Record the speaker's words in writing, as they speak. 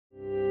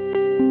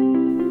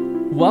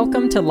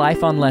Welcome to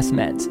Life on Less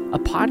Meds, a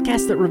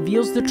podcast that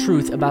reveals the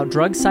truth about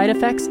drug side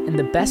effects and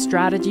the best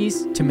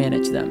strategies to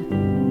manage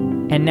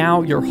them. And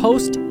now your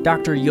host,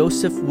 Dr.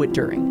 Joseph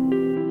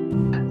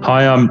Witt-During.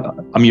 Hi,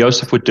 I'm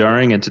Joseph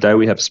Witt-During, and today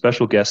we have a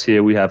special guest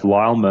here. We have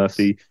Lyle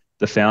Muphy,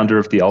 the founder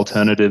of the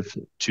Alternative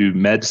to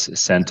Meds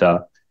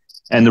Center.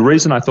 And the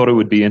reason I thought it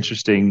would be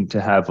interesting to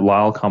have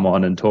Lyle come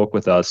on and talk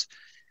with us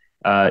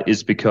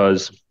is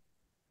because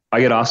I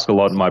get asked a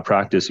lot in my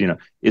practice,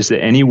 is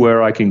there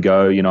anywhere I can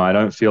go? I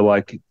don't feel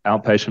like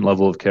outpatient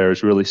level of care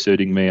is really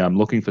suiting me. I'm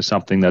looking for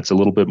something that's a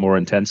little bit more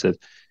intensive.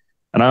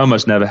 And I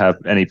almost never have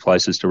any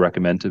places to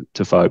recommend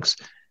to folks.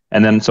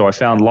 And then so I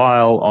found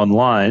Lyle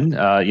online,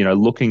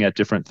 looking at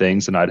different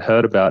things, and I'd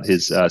heard about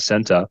his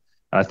center.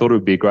 And I thought it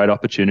would be a great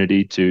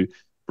opportunity to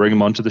bring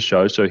him onto the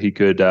show so he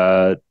could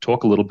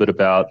talk a little bit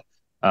about,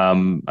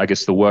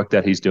 the work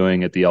that he's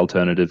doing at the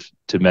Alternative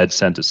to Med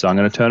Center. So I'm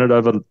going to turn it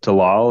over to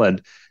Lyle,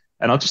 and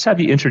I'll just have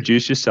you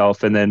introduce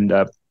yourself and then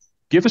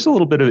give us a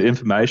little bit of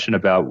information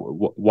about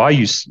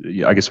why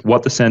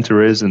what the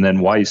center is and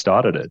then why you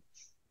started it.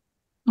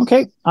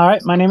 Okay. All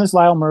right. My name is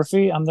Lyle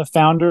Muphy. I'm the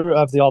founder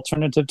of the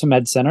Alternative to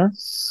Med Center.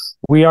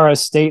 We are a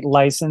state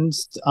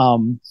licensed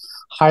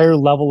higher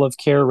level of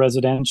care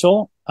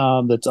residential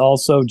that's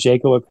also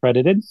JACO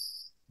accredited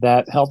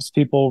that helps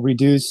people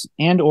reduce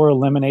and or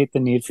eliminate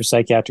the need for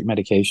psychiatric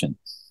medication.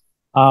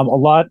 A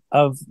lot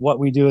of what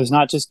we do is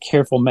not just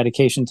careful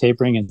medication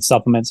tapering and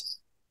supplements,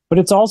 but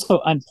it's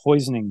also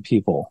unpoisoning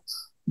people.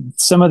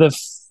 Some of the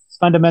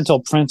fundamental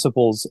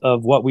principles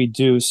of what we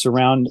do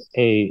surround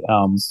a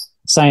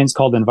science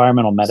called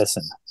environmental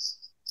medicine,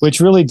 which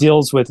really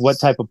deals with what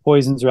type of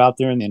poisons are out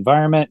there in the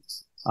environment,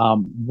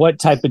 what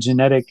type of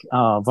genetic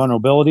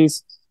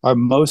vulnerabilities are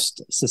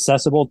most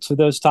susceptible to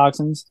those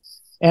toxins,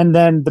 and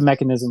then the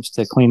mechanisms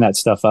to clean that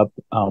stuff up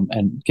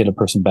and get a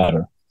person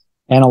better.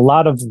 And a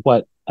lot of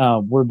what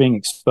we're being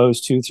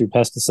exposed to through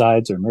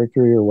pesticides or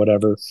mercury or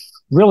whatever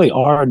really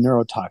are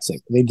neurotoxic.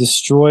 They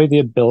destroy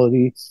the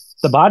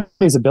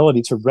body's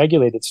ability to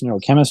regulate its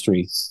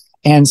neurochemistry.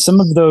 And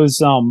some of those,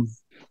 some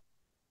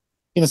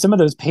of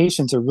those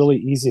patients are really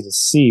easy to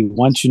see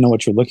once you know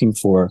what you're looking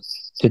for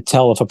to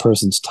tell if a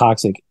person's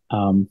toxic,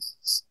 and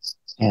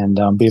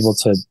be able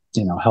to,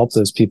 help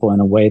those people in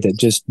a way that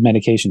just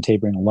medication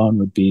tapering alone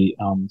would be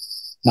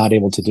not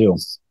able to do.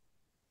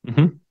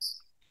 Mm-hmm.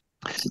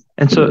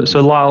 And so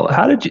Lyle,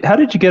 how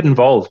did you get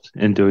involved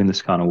in doing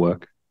this kind of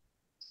work?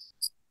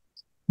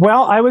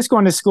 Well, I was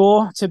going to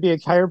school to be a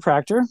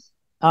chiropractor.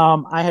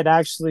 I had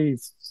actually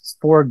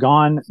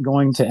foregone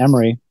going to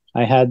Emory.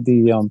 I had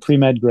the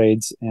pre-med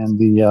grades and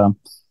the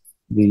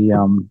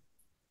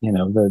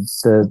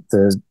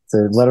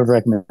letter of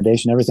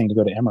recommendation, everything to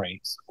go to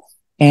Emory.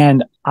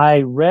 And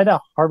I read a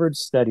Harvard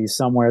study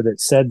somewhere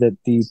that said that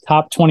the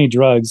top 20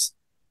 drugs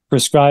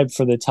prescribed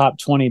for the top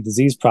 20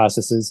 disease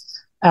processes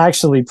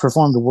actually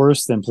performed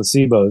worse than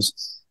placebos.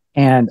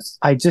 And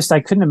I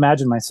couldn't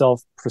imagine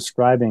myself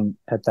prescribing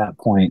at that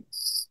point.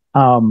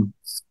 Now,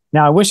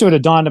 I wish it would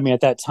have dawned on me at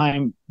that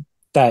time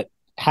that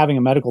having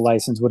a medical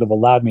license would have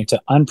allowed me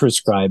to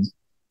unprescribe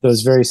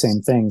those very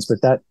same things.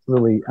 But that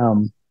really,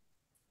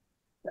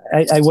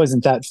 I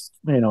wasn't that,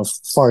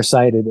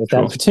 far-sighted at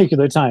that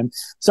particular time.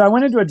 So I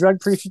went into a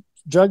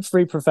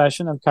drug-free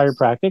profession of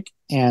chiropractic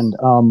and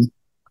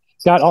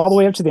got all the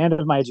way up to the end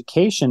of my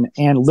education.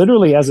 And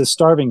literally as a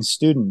starving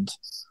student,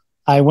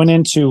 I went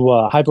into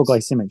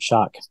hypoglycemic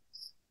shock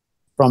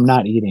from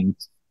not eating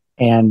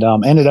and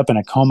ended up in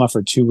a coma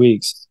for 2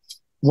 weeks.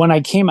 When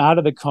I came out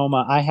of the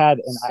coma, I had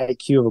an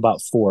IQ of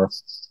about 4.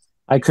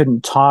 I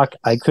couldn't talk.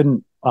 I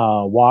couldn't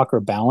walk or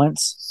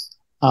balance.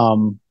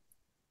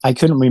 I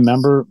couldn't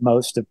remember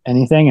most of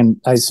anything. And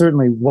I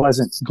certainly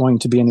wasn't going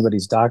to be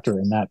anybody's doctor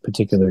in that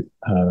particular,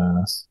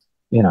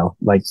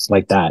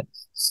 like that.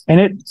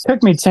 And it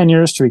took me 10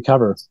 years to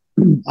recover.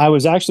 I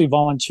was actually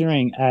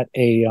volunteering at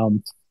a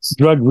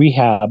drug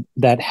rehab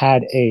that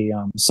had a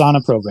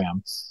sauna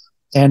program.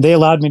 And they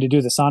allowed me to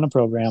do the sauna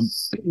program.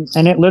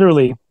 And it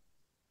literally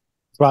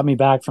brought me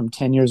back from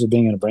 10 years of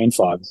being in a brain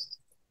fog.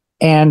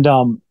 And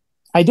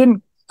I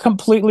didn't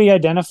completely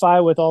identify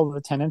with all the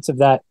tenets of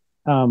that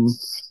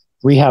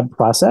rehab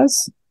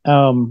process.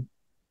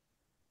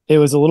 It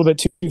was a little bit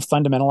too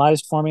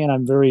fundamentalized for me, and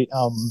I'm very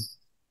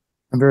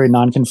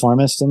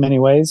nonconformist in many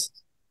ways.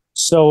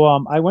 So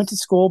I went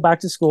back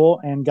to school,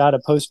 and got a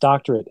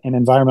postdoctorate in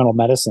environmental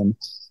medicine,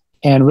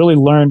 and really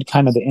learned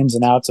kind of the ins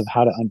and outs of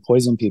how to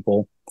unpoison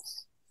people,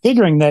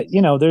 figuring that,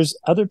 there's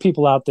other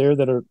people out there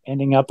that are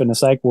ending up in a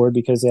psych ward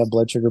because they have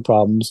blood sugar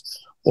problems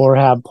or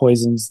have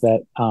poisons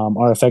that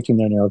are affecting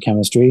their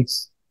neurochemistry.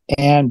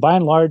 And by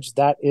and large,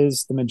 that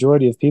is the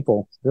majority of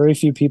people. Very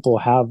few people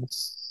have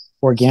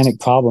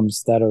organic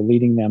problems that are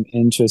leading them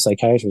into a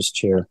psychiatrist's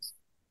chair.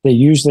 They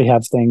usually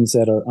have things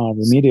that are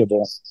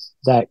remediable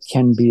that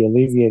can be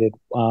alleviated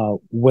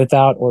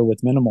without or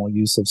with minimal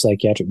use of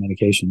psychiatric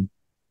medication.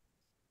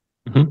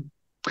 Mm-hmm.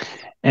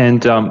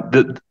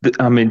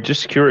 And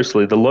just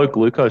curiously, the low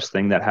glucose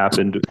thing that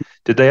happened,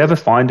 did they ever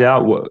find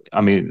out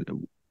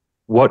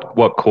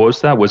what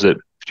caused that? Was it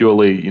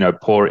purely,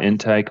 poor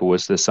intake, or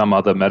was there some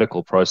other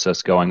medical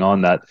process going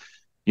on that,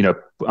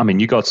 I mean,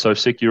 you got so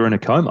sick you were in a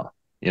coma,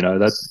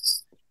 that.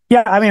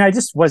 Yeah, I mean, I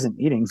just wasn't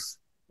eating,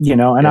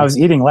 and I Yeah. was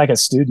eating like a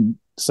student.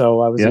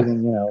 So I was Yeah.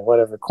 eating,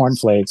 whatever,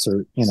 cornflakes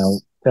or,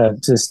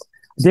 just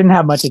didn't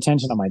have much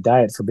attention on my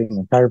diet for being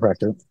a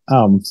chiropractor.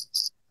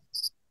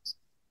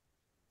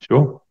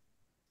 Sure.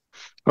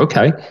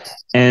 Okay.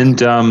 And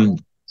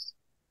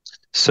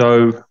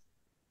so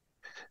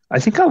I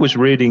think I was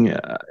reading,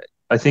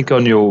 I think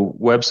on your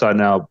website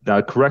now,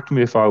 correct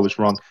me if I was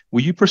wrong.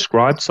 Were you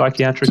prescribed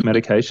psychiatric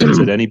medications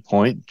at any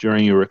point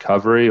during your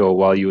recovery or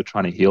while you were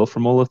trying to heal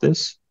from all of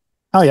this?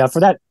 Oh yeah, for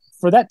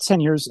that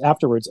 10 years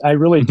afterwards, I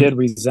really did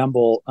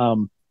resemble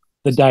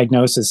the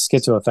diagnosis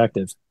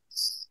schizoaffective.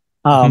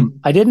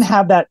 I didn't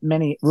have that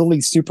many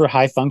really super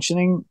high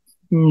functioning,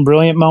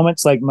 brilliant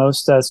moments like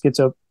most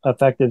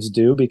schizoaffectives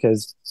do,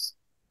 because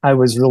I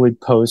was really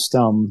post,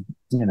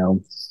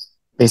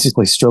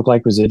 basically stroke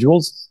like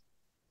residuals.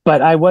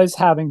 But I was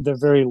having the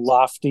very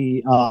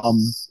lofty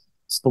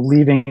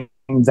believing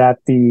that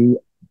the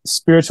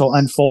spiritual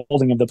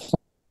unfolding of the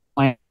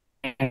planet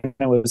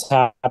was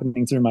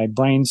happening through my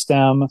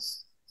brainstem,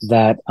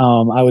 that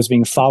I was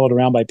being followed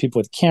around by people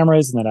with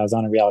cameras, and that I was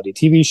on a reality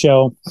TV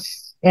show.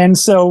 And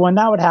so when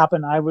that would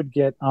happen, I would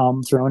get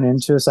thrown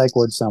into a psych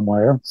ward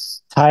somewhere,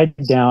 tied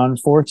down,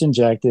 force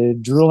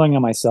injected, drooling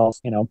on myself,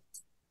 kind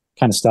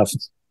of stuff.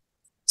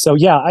 So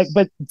yeah,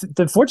 but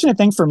the fortunate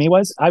thing for me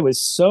was I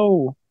was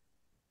so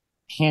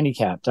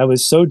handicapped, I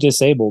was so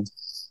disabled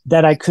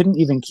that I couldn't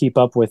even keep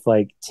up with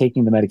like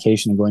taking the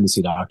medication and going to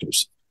see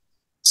doctors.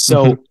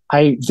 So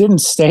I didn't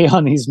stay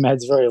on these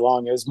meds very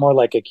long. It was more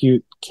like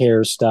acute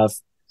care stuff,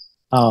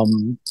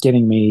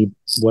 getting me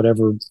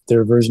whatever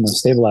their version of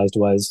stabilized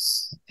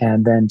was,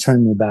 and then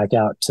turning me back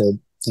out to,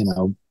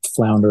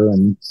 flounder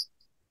and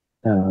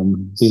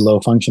be low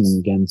functioning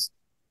again.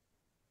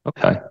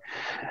 Okay.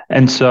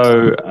 And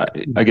so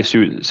I guess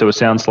so it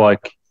sounds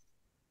like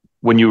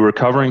when you were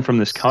recovering from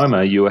this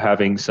coma, you were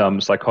having some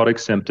psychotic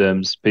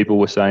symptoms. People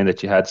were saying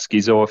that you had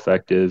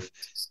schizoaffective,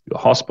 you were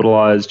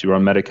hospitalized, you were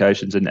on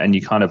medications, and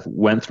you kind of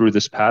went through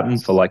this pattern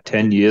for like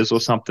 10 years or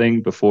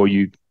something before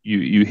you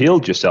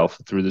healed yourself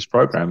through this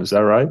program. Is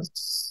that right?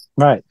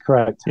 Right.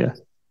 Correct. Yeah.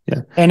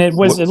 Yeah. And it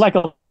was like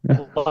a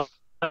Yeah.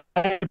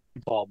 light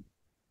bulb.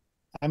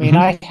 I mean,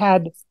 I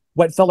had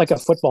what felt like a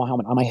football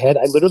helmet on my head.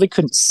 I literally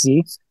couldn't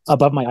see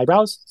above my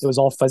eyebrows. It was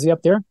all fuzzy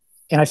up there.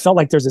 And I felt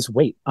like there's this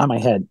weight on my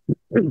head.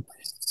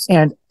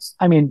 And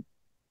I mean,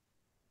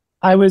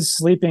 I was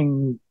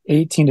sleeping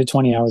 18 to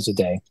 20 hours a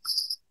day.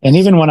 And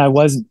even when I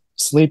wasn't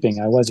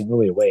sleeping, I wasn't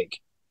really awake.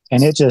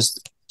 And it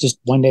just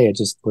one day it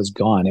just was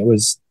gone. It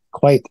was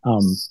quite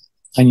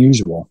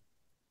unusual.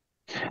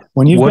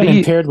 When you've been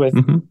impaired with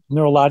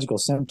neurological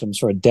symptoms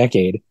for a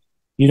decade,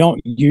 you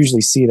don't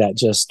usually see that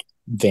just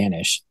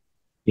vanish.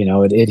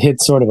 It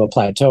hits sort of a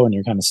plateau and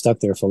you're kind of stuck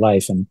there for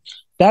life. And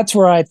that's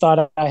where I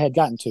thought I had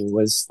gotten to,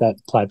 was that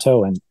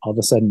plateau. And all of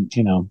a sudden,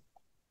 it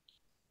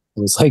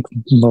was like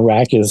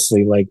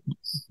miraculously, like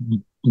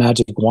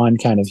magic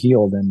wand kind of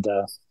healed. And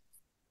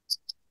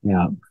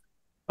yeah.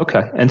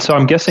 Okay. And so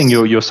I'm guessing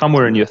you're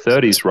somewhere in your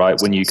 30s, right?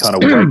 When you kind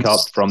of wake up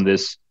from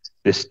this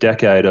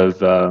decade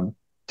of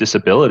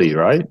disability,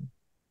 right?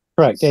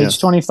 Correct. Age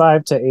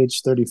 25 to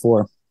age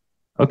 34.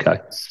 Okay.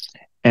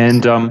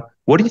 And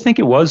what do you think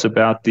it was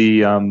about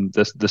the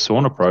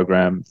sauna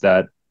program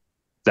that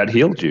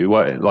healed you?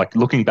 Like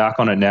looking back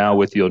on it now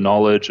with your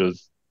knowledge of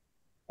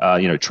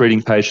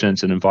treating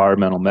patients and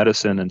environmental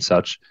medicine and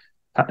such,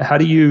 how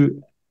do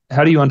you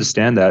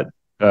understand that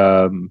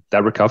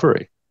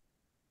recovery?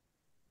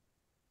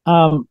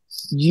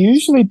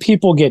 Usually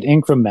people get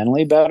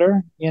incrementally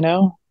better,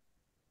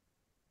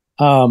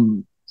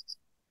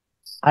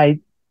 I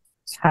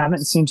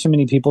haven't seen too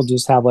many people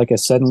just have like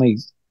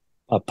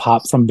a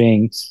pop from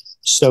being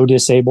so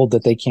disabled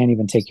that they can't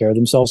even take care of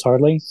themselves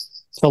hardly,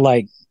 to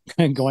like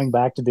going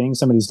back to being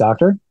somebody's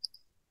doctor.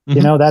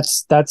 That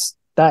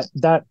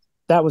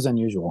was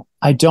unusual.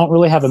 I don't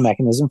really have a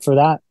mechanism for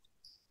that.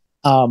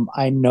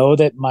 I know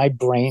that my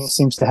brain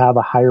seems to have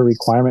a higher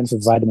requirement for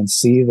vitamin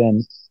C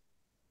than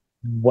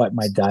what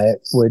my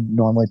diet would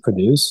normally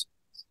produce.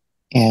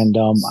 And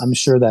I'm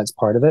sure that's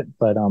part of it,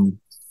 but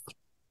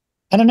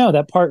I don't know.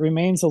 That part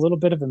remains a little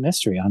bit of a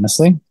mystery,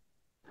 honestly.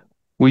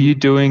 Were you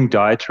doing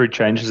dietary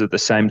changes at the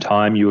same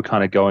time you were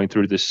kind of going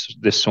through this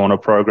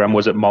sauna program?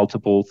 Was it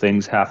multiple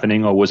things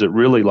happening, or was it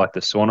really like the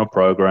sauna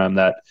program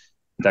that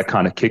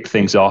kind of kicked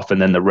things off,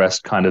 and then the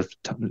rest kind of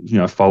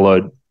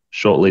followed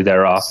shortly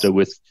thereafter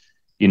with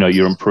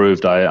your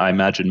improved, I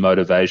imagine,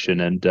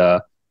 motivation and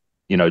to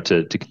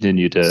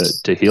continue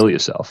to heal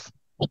yourself?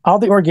 All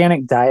the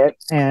organic diet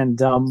and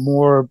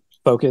more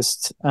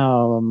focused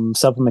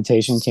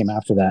supplementation came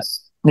after that.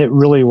 It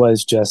really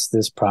was just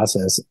this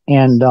process.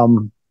 And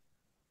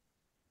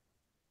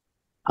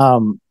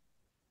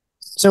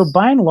so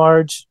by and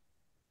large,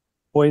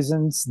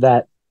 poisons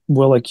that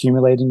will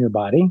accumulate in your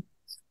body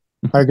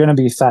are going to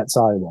be fat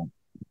soluble.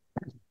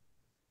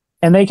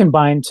 And they can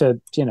bind to,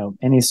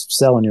 any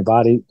cell in your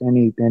body,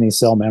 any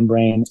cell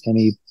membrane,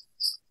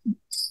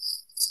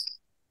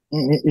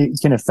 it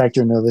can affect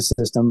your nervous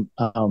system.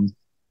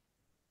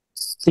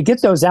 To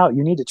get those out,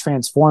 you need to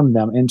transform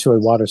them into a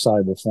water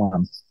soluble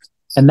form.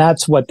 And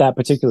that's what that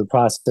particular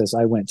process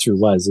I went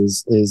through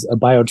is a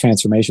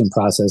biotransformation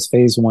process,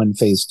 phase 1,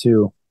 phase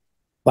 2,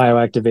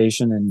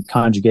 bioactivation and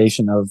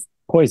conjugation of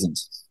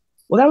poisons.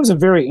 Well, that was a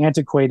very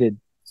antiquated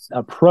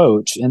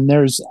approach, and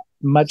there's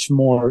much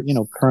more,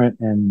 current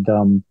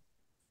and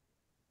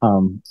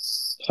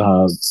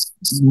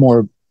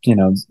more,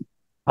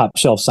 top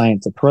shelf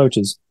science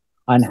approaches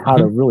on how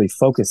to really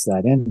focus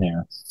that in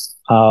there.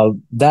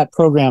 That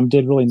program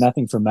did really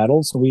nothing for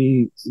metals.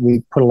 We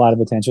put a lot of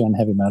attention on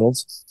heavy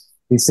metals.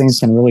 These things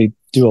can really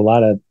do a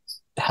lot of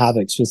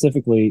havoc,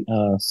 specifically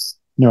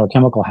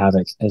neurochemical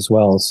havoc as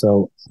well.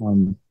 So,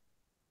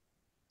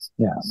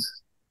 yeah.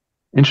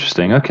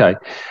 Interesting. Okay.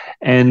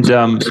 And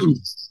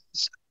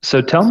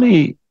so tell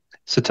me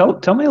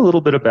a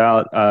little bit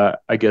about,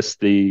 I guess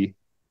the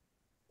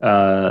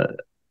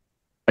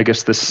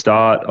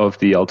start of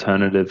the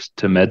Alternatives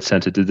to Med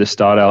Center. Did this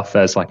start off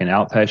as like an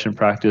outpatient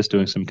practice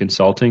doing some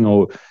consulting,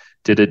 or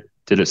did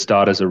it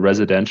start as a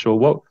residential?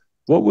 What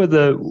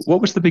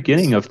was the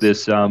beginning of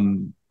this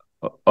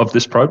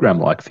program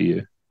like for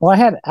you? Well, I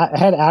had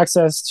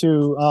access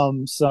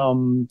to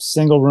some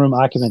single room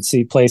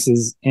occupancy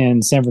places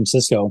in San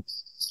Francisco.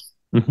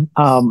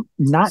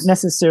 Not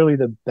necessarily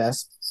the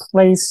best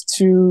place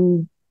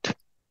to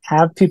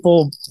have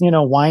people,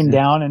 wind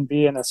down and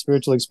be in a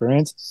spiritual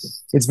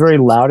experience. It's very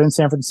loud in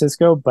San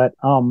Francisco, but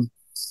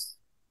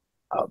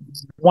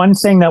one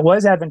thing that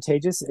was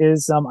advantageous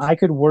is I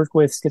could work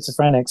with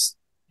schizophrenics,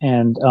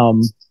 and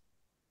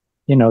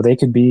they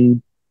could be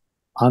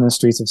on the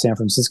streets of San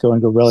Francisco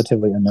and go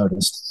relatively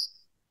unnoticed.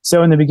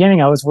 So in the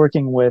beginning, I was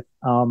working with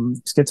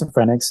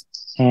schizophrenics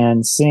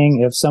and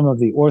seeing if some of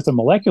the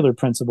orthomolecular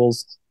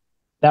principles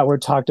that were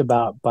talked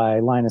about by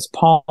Linus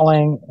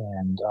Pauling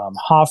and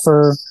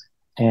Hoffer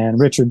and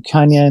Richard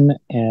Cunyon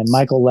and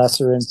Michael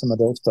Lesser and some of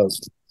those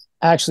folks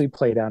actually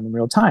played out in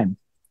real time.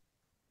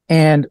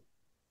 And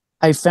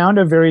I found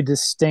a very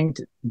distinct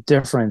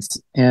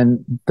difference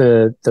in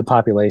the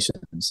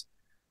populations.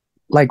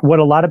 Like what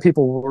a lot of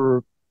people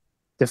were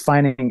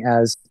defining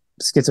as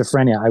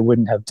schizophrenia, I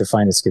wouldn't have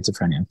defined as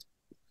schizophrenia.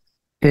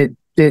 It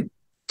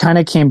kind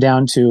of came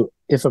down to,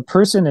 if a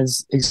person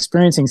is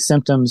experiencing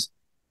symptoms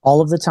all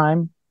of the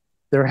time,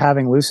 they're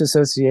having loose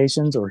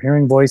associations or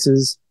hearing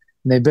voices,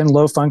 and they've been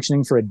low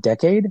functioning for a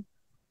decade,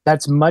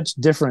 that's much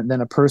different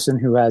than a person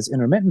who has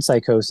intermittent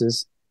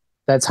psychosis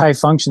that's high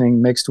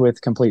functioning mixed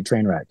with complete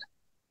train wreck,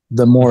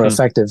 the more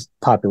effective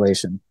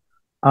population.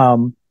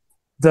 The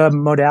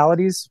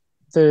modalities,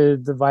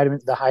 the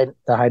vitamin, the high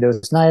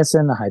dose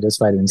niacin, the high dose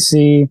vitamin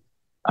C,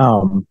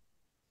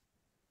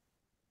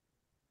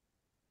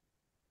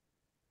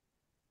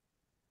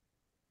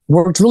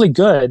 worked really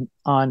good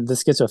on the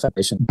schizoaffected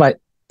patient, but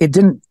it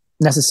didn't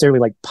necessarily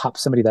like pop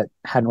somebody that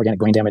had an organic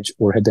brain damage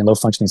or had been low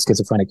functioning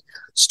schizophrenic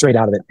straight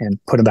out of it and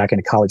put them back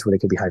into college where they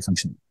could be high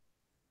functioning.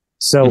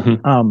 So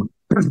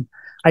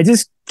I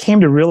just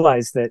came to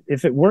realize that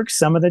if it works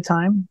some of the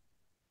time,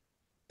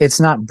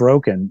 it's not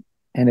broken.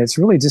 And it's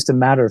really just a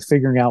matter of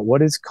figuring out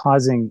what is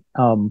causing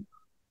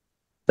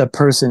the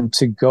person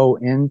to go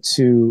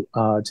into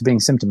to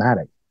being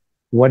symptomatic.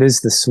 What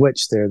is the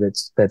switch there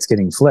that's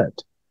getting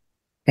flipped?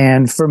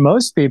 And for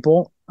most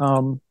people,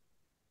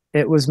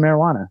 it was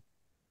marijuana.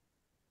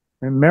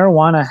 And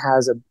marijuana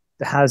has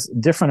a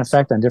different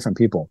effect on different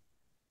people.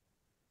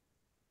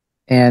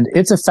 And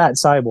it's a fat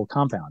soluble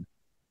compound.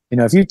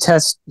 If you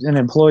test an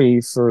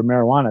employee for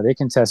marijuana, they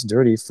can test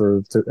dirty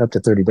for up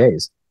to 30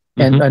 days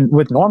and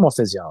with normal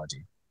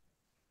physiology.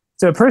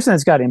 So a person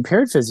that's got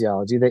impaired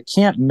physiology that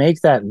can't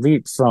make that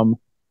leap from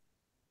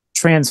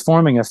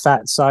transforming a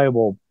fat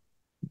soluble,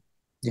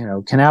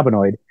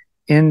 cannabinoid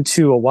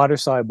into a water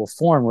soluble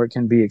form where it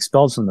can be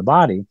expelled from the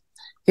body,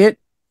 it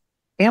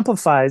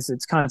amplifies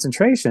its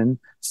concentration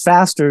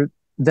faster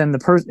than the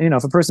person.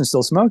 If a person's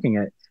still smoking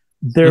it,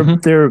 their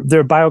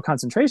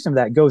bioconcentration of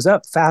that goes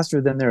up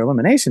faster than their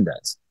elimination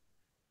does,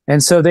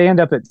 and so they end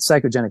up at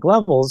psychogenic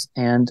levels.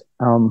 And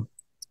lo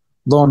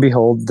and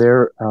behold,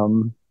 they're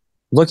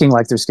looking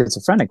like they're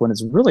schizophrenic when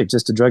it's really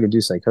just a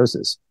drug-induced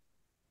psychosis.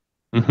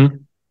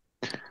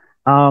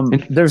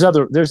 There's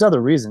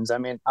other reasons. I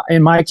mean,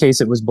 in my case,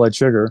 it was blood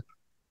sugar.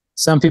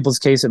 Some people's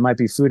case, it might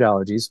be food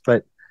allergies,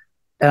 but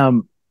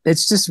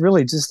it's just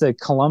really just a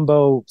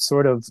Columbo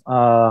sort of,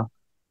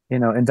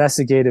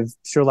 investigative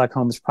Sherlock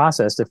Holmes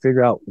process to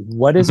figure out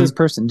what is this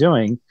person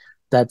doing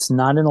that's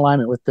not in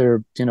alignment with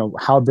their,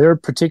 how their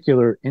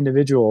particular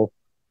individual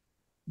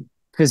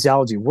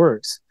physiology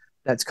works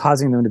that's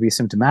causing them to be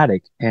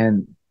symptomatic.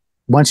 And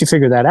once you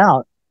figure that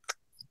out,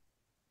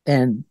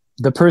 and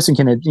the person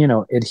can,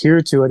 adhere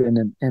to it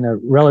in a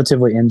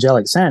relatively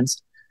angelic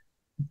sense,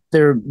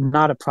 they're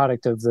not a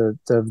product of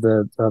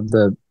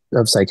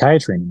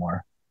psychiatry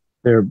anymore.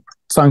 They're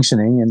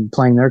functioning and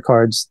playing their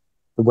cards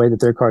the way that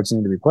their cards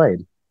need to be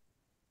played.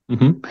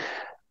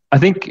 I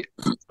think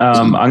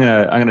I'm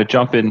gonna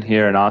jump in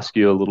here and ask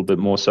you a little bit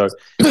more. So,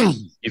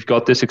 you've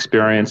got this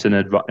experience in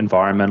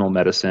environmental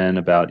medicine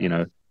about,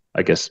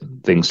 I guess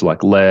things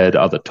like lead,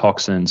 other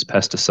toxins,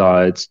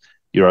 pesticides.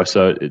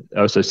 It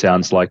also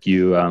sounds like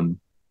you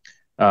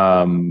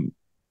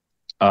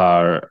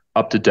are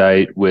up to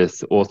date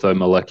with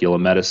orthomolecular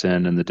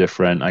medicine and the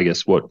different, I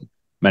guess, what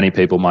many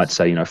people might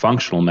say,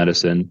 functional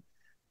medicine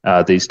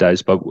these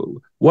days. But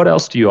what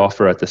else do you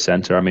offer at the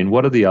center? I mean,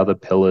 what are the other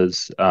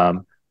pillars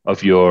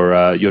of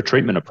your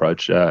treatment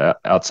approach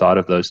outside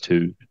of those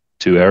two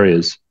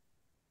areas?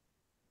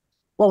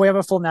 Well, we have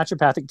a full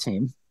naturopathic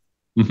team.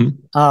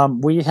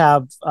 Mm-hmm. We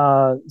have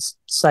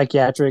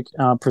psychiatric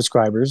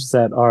prescribers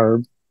that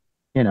are,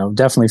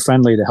 definitely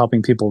friendly to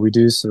helping people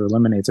reduce or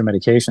eliminate their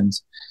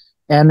medications.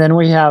 And then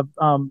we have,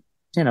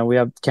 we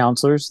have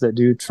counselors that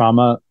do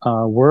trauma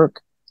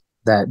work,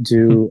 that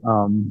do,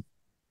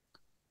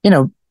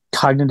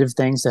 cognitive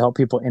things to help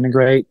people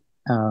integrate.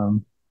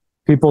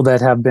 People that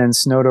have been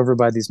snowed over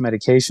by these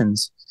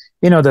medications.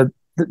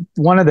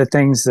 One of the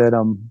things that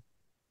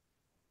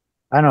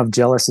I don't know if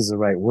jealous is the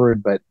right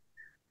word, but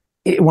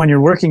when you're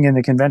working in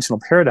the conventional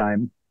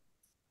paradigm,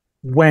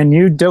 when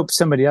you dope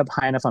somebody up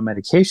high enough on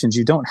medications,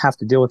 you don't have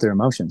to deal with their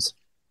emotions.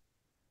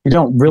 You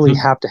don't really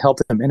have to help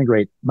them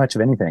integrate much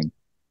of anything,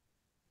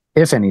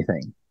 if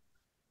anything.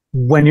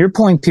 When you're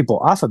pulling people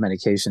off of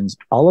medications,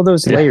 all of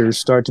those layers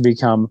start to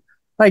become,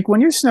 like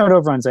when you're snowed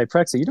over on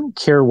Zyprexa, you don't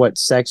care what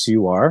sex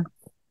you are,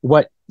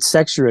 what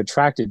sex you're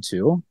attracted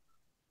to,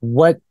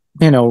 what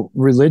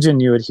religion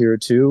you adhere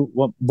to,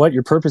 what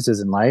your purpose is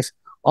in life.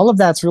 All of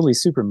that's really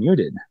super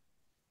muted.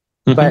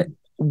 But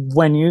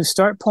when you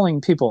start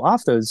pulling people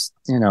off those,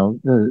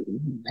 the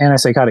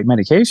antipsychotic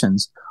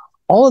medications,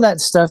 all of that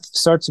stuff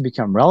starts to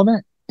become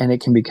relevant, and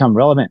it can become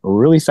relevant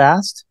really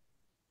fast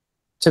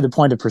to the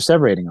point of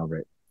perseverating over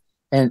it.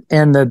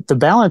 And the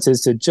balance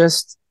is to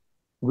just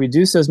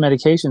reduce those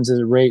medications at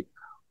a rate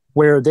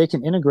where they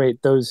can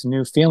integrate those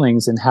new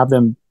feelings and have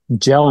them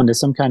gel into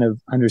some kind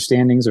of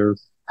understandings or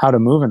how to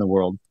move in the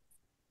world.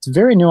 It's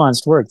very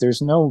nuanced work.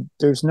 There's no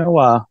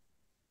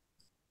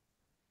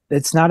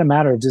it's not a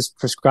matter of just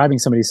prescribing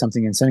somebody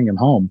something and sending them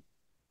home.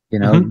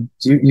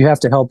 You have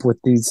to help with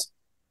these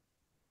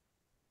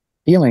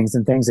feelings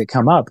and things that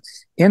come up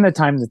in the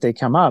time that they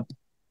come up.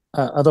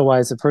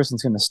 Otherwise, the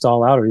person's going to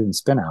stall out or even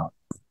spin out.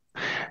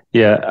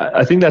 Yeah,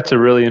 I think that's a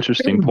really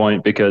interesting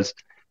point because,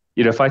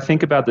 if I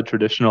think about the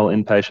traditional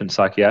inpatient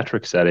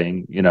psychiatric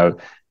setting,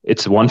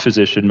 it's one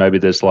physician, maybe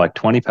there's like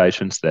 20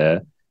 patients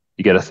there.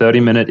 You get a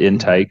 30-minute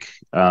intake,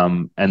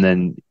 and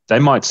then they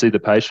might see the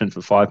patient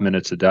for 5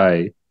 minutes a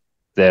day.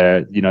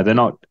 They're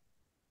not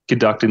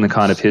conducting the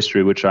kind of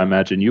history which I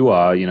imagine you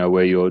are,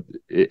 where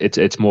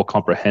it's more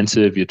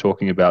comprehensive. You're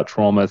talking about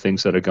trauma,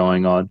 things that are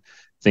going on,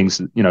 things,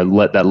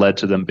 that led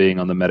to them being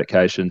on the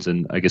medications,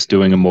 and I guess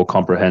doing a more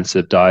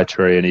comprehensive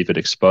dietary and even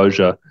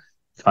exposure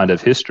kind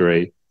of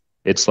history.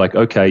 It's like,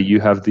 okay,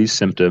 you have these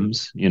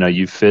symptoms,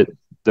 you fit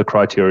the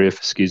criteria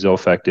for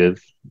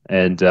schizoaffective,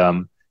 and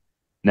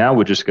now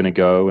we're just going to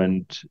go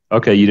and,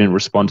 okay, you didn't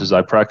respond to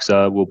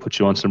Zyprexa, we'll put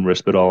you on some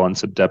Risperdal, on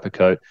some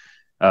Depakote.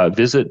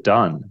 Visit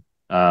done.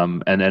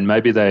 And then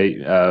maybe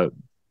they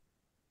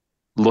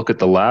look at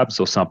the labs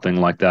or something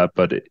like that,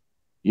 but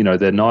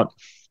they're not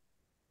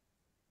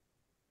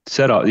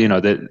set up.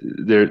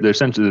 They're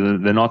essentially,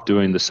 they're not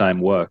doing the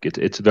same work.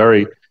 It's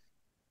very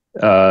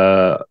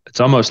it's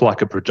almost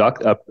like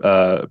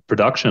a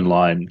production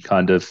line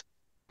kind of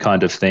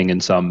thing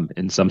in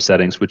some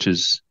settings, which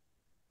is,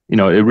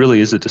 it really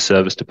is a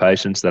disservice to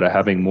patients that are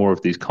having more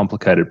of these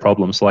complicated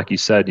problems. Like you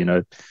said,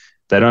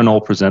 they don't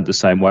all present the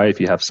same way. If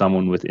you have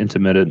someone with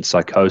intermittent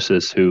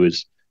psychosis who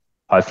is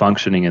high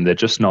functioning and they're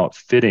just not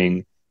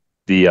fitting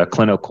the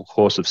clinical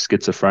course of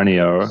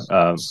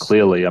schizophrenia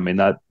clearly, I mean,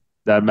 that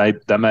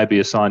may be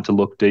a sign to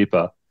look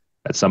deeper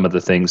at some of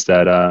the things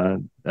that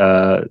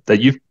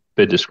you've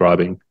been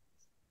describing.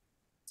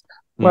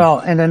 Well,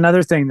 and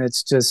another thing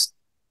that's just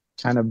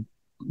kind of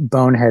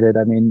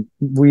boneheaded. I mean,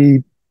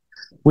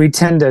 we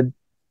tend to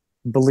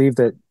believe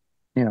that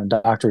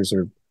doctors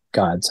are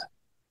gods,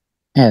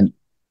 and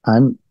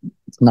I'm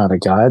not a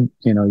god.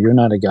 You're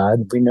not a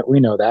god. We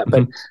know that,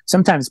 but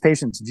sometimes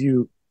patients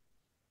view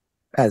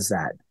as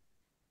that.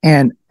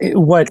 And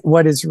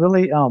what is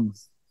really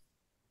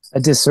a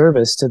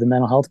disservice to the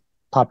mental health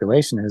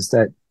population is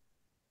that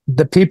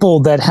the people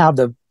that have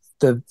the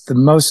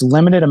most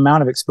limited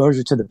amount of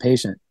exposure to the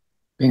patient,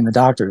 being the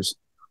doctors,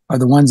 are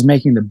the ones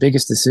making the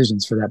biggest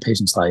decisions for that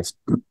patient's life.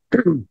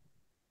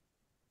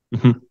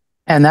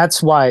 And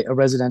that's why a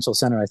residential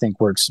center, I think,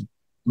 works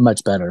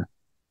much better.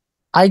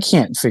 I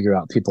can't figure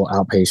out people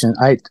outpatient.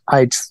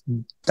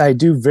 I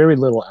do very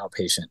little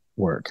outpatient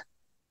work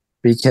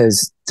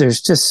because there's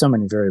just so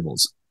many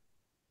variables.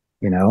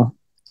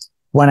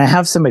 When I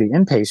have somebody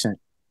inpatient,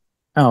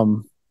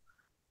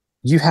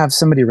 you have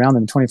somebody around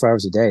them 24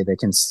 hours a day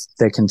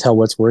that can tell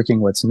what's working,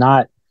 what's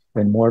not,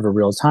 in more of a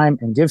real time,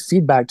 and give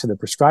feedback to the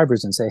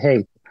prescribers and say,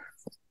 hey,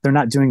 they're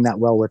not doing that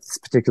well with this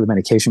particular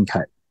medication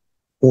cut,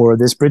 or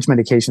this bridge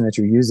medication that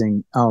you're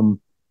using.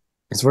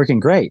 it's working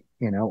great,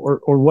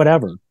 or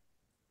whatever.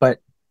 But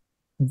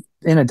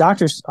in a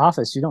doctor's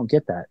office, you don't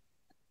get that,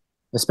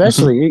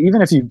 especially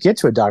even if you get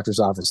to a doctor's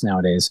office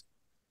nowadays.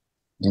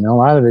 A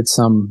lot of it's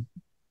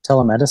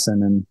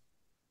telemedicine, and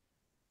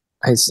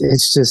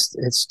it's just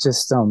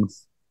it's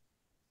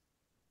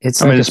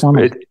I like mean, a form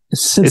of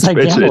it's like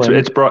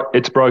gambling.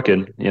 it's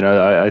broken.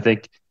 I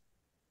think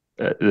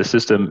the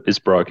system is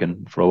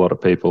broken for a lot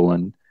of people,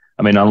 and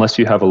I mean, unless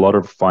you have a lot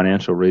of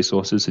financial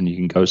resources and you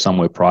can go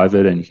somewhere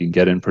private and you can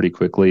get in pretty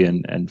quickly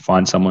and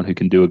find someone who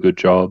can do a good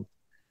job,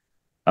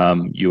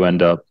 you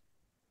end up,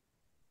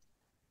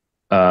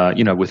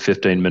 with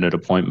 15-minute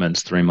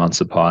appointments 3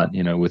 months apart,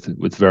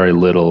 with very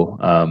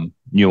little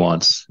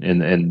nuance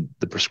in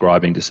the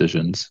prescribing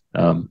decisions.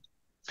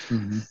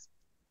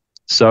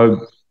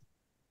 So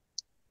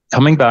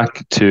coming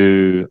back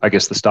to, I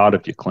guess, the start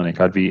of your clinic,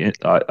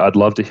 I'd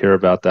love to hear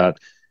about that.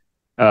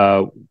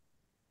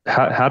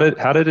 How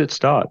did it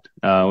start?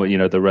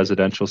 The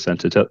residential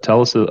center. Tell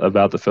us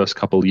about the first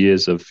couple of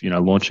years of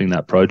launching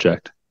that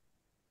project.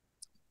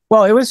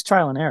 Well, it was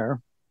trial and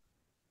error.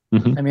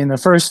 I mean, the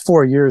first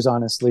 4 years,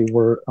 honestly,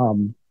 were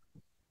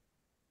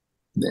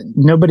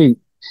nobody.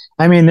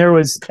 I mean, there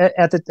was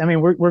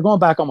we're going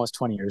back almost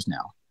 20 years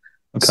now.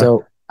 Okay.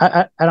 So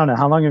I don't know,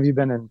 how long have you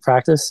been in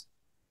practice?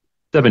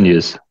 7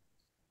 years.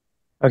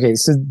 Okay,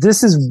 so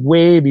this is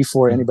way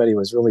before anybody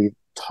was really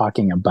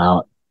talking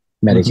about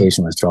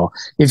medication withdrawal.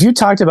 If you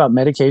talked about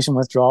medication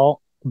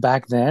withdrawal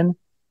back then,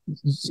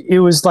 it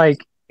was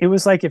like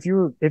if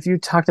you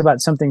talked about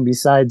something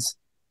besides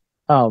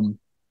the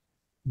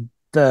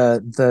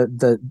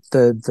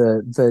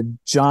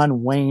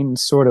John Wayne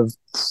sort of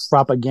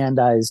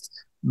propagandized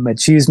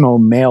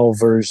machismo male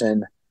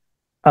version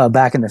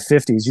back in the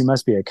 50s, you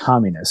must be a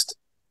communist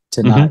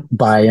to not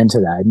buy into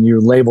that, and you're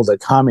labeled a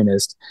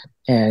communist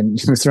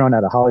and you're thrown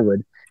out of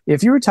Hollywood.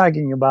 If you were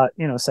talking about,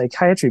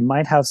 psychiatry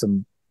might have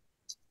some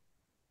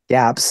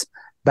gaps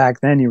back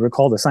then, you were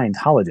called a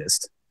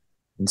Scientologist,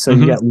 and so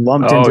you got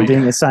lumped into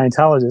being a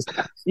Scientologist.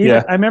 I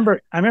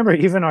remember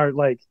even our,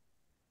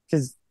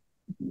 because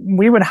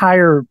we would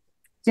hire,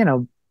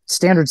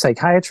 standard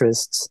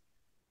psychiatrists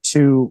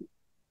to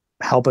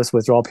help us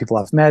withdraw people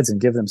off meds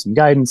and give them some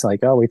guidance,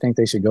 like, we think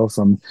they should go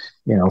from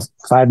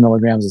 5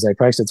 milligrams of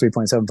Zyprexa to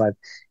 3.75.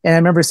 And I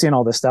remember seeing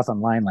all this stuff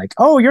online, like,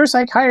 your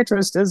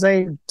psychiatrist is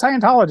a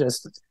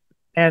Scientologist,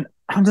 and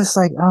I'm just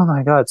like, oh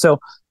my god.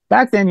 So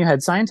back then you had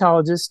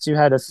Scientologists, you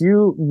had a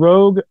few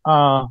rogue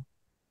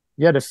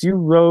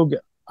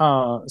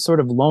sort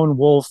of lone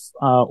wolf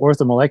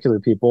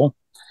orthomolecular people,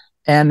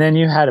 and then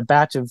you had a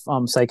batch of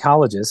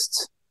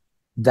psychologists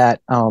that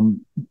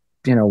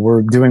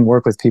were doing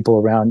work with people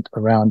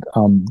around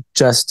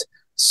just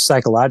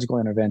psychological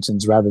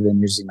interventions rather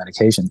than using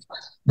medication.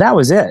 That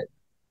was it.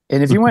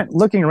 And if you went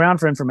looking around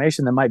for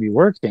information that might be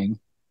working,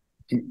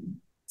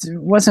 there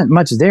wasn't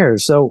much there.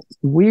 So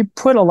we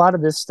put a lot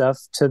of this stuff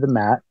to the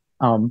mat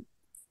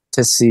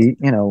to see,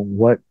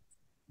 what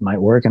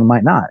might work and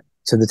might not,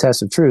 to the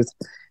test of truth.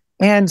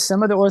 And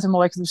some of the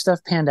orthomolecular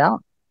stuff panned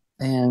out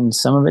and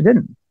some of it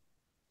didn't.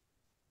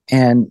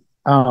 And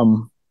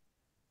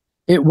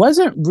it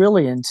wasn't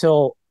really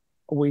until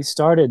we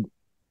started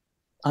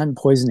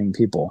unpoisoning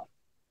people.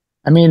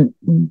 I mean,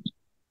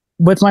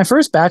 with my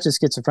first batch of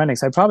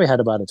schizophrenics, I probably had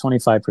about a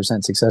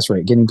 25% success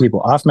rate getting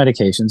people off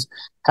medications,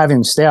 having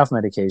them stay off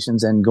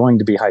medications, and going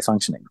to be high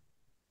functioning.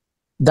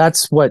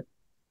 That's what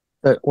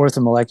the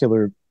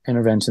orthomolecular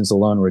interventions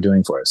alone were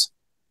doing for us.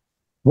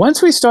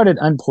 Once we started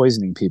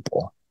unpoisoning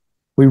people,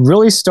 we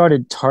really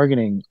started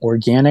targeting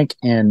organic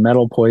and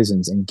metal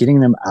poisons and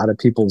getting them out of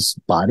people's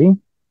body.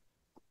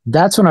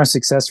 That's when our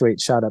success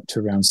rate shot up to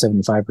around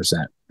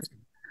 75%.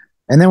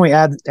 And then we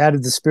added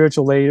the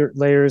spiritual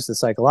layers, the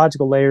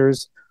psychological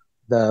layers,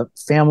 the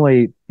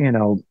family,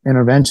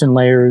 intervention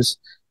layers,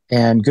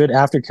 and good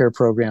aftercare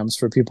programs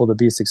for people to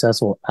be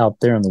successful out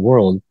there in the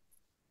world,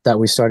 that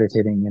we started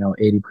hitting,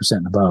 80%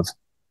 and above.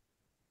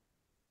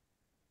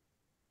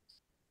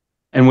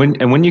 And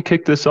when you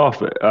kicked this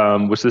off,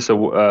 was this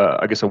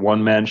a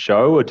one-man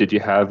show, or did you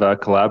have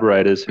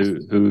collaborators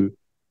who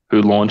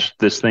launched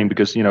this thing?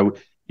 Because you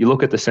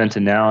look at the center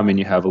now. I mean,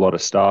 you have a lot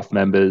of staff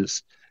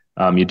members.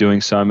 You're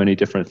doing so many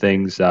different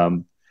things.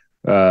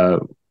 What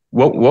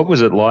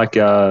was it like?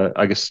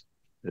 I guess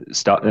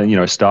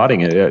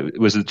starting it.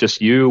 Was it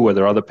just you? Were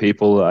there other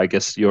people? I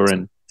guess are you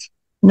in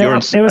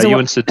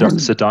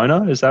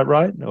Sedona? Is that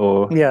right?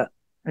 Or yeah.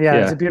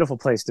 It's a beautiful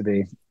place to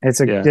be.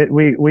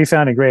 We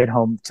found a great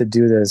home to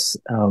do this.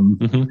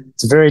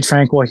 It's very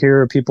tranquil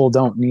here. People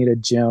don't need a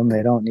gym.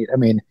 They don't need. I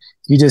mean,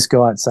 you just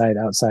go outside.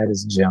 Outside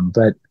is a gym,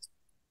 but.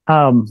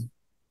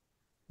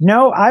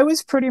 No, I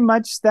was pretty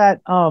much that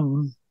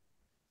lone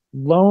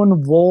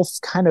wolf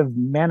kind of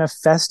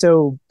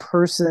manifesto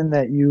person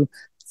that you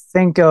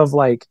think of,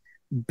 like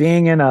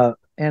being in a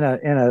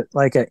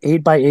like a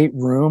 8x8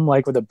 room,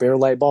 like with a bare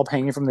light bulb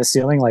hanging from the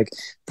ceiling, like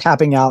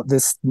tapping out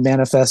this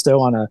manifesto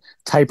on a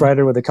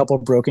typewriter with a couple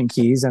of broken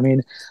keys. I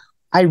mean,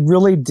 I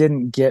really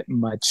didn't get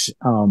much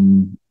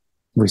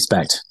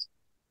respect.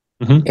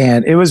 Mm-hmm.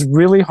 And it was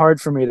really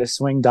hard for me to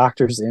swing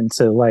doctors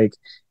into like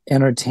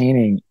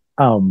entertaining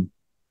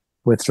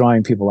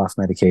withdrawing people off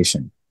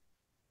medication.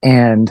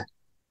 And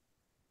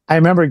I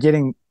remember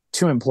getting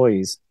 2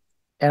 employees,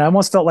 and I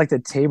almost felt like the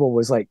table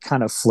was like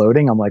kind of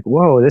floating. I'm like,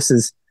 whoa, this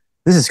is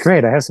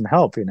great. I have some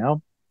help, you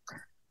know?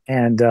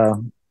 And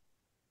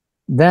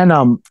then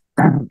I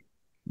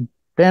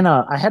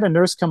had a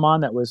nurse come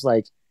on that was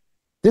like,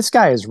 this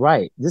guy is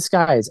right. This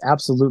guy is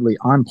absolutely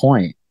on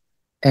point.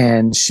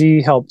 And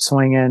she helped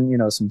swing in, you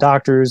know, some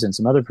doctors and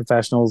some other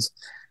professionals.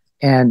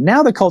 And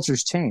now the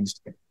culture's changed.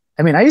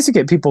 I mean, I used to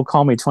get people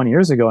call me 20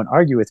 years ago and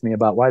argue with me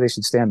about why they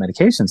should stay on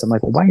medications. I'm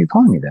like, well, why are you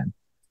calling me then?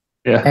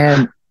 Yeah.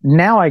 And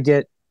now I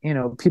get, you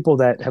know, people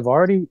that have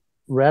already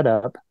read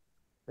up,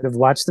 that have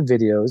watched the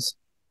videos,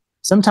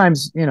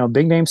 sometimes, you know,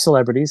 big name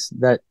celebrities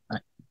that I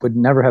would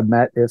never have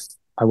met if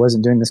I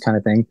wasn't doing this kind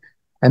of thing.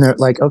 And they're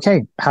like,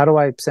 okay, how do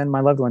I send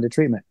my loved one to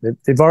treatment?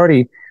 They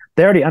already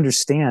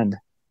understand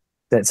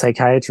that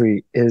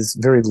psychiatry is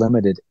very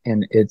limited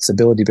in its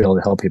ability to be able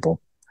to help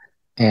people.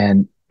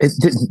 And it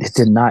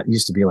did not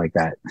used to be like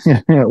that.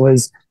 it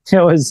was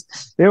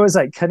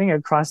like cutting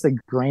across the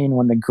grain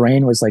when the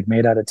grain was like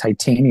made out of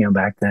titanium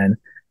back then.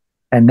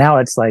 And now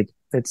it's like,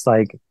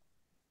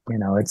 you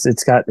know,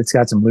 it's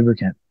got some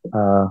lubricant.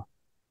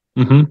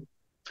 Mm-hmm.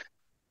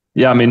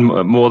 Yeah, I mean,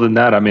 more than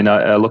that. I mean,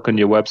 I look on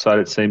your website.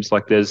 It seems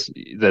like there's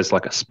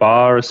like a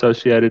spa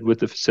associated with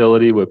the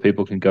facility where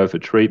people can go for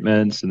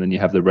treatments, and then you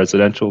have the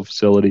residential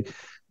facility. I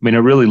mean, it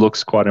really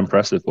looks quite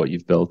impressive what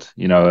you've built.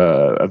 You know,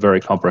 a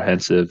very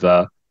comprehensive,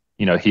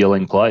 you know,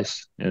 healing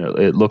place. You know,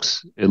 it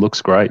looks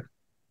great.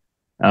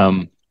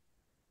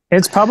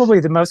 It's probably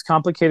the most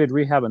complicated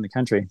rehab in the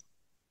country.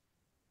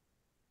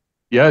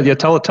 Yeah.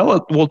 Tell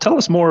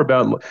us more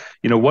about,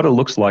 you know, what it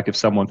looks like if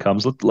someone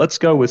comes. Let's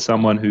go with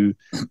someone who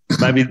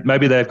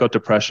maybe they've got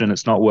depression.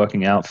 It's not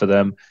working out for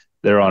them.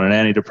 They're on an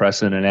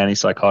antidepressant, an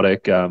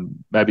antipsychotic,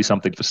 maybe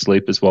something for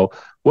sleep as well.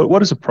 What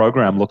does a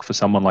program look for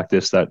someone like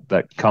this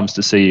that comes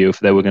to see you if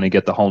they were going to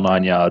get the whole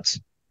 9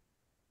 yards?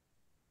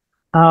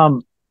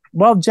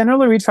 Well,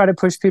 generally we try to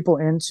push people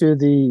into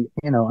the,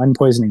 you know,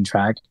 unpoisoning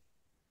track.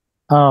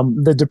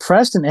 The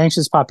depressed and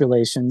anxious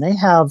population, they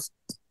have,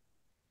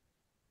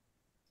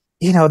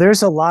 you know,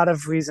 there's a lot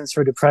of reasons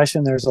for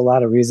depression. There's a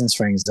lot of reasons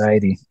for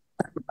anxiety.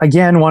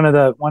 Again, one of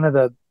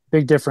the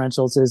big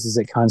differentials is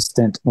it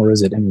constant or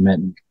is it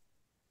intermittent?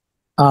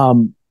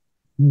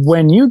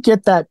 When you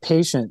get that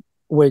patient,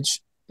 which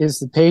is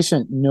the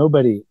patient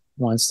nobody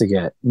wants to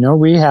get, no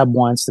rehab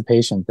wants the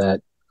patient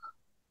that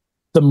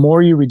the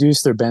more you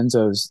reduce their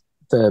benzos,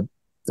 the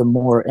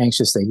more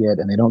anxious they get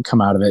and they don't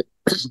come out of it.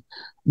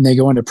 And they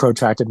go into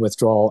protracted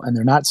withdrawal and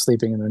they're not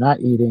sleeping and they're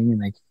not eating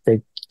and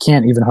they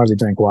can't even hardly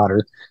drink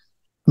water.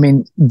 I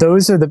mean,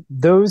 those are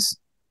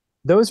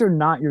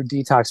not your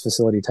detox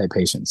facility type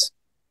patients.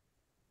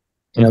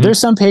 You know, there's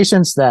some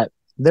patients that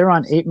they're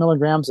on 8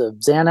 milligrams of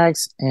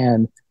Xanax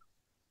and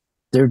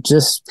they're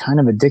just kind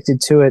of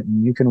addicted to it,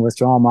 and you can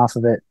withdraw them off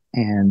of it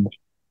and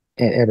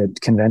at a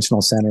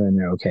conventional center and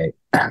they're okay.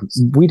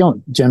 We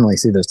don't generally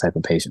see those type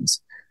of patients.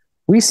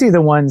 We see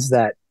the ones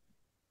that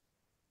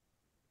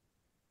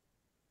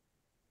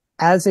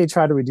as they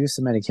try to reduce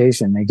the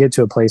medication, they get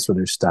to a place where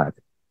they're stuck.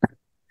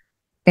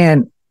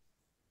 And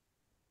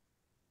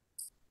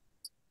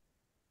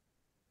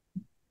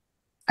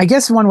I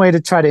guess one way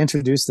to try to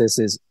introduce this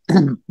is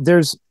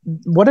there's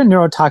what a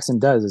neurotoxin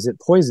does is it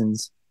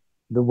poisons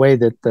the way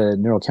that the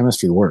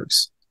neurochemistry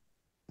works.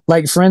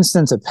 Like, for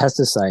instance, a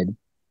pesticide.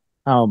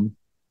 A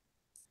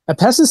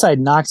pesticide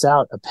knocks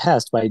out a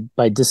pest by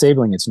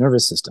disabling its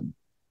nervous system.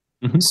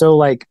 Mm-hmm. So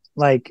like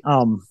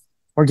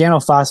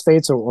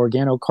organophosphates or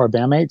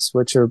organocarbamates,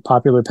 which are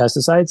popular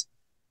pesticides.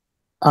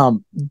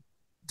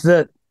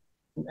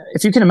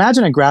 If you can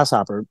imagine a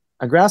grasshopper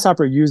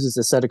uses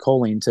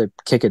acetylcholine to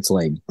kick its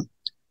leg.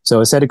 So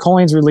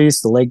acetylcholine is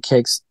released, the leg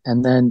kicks,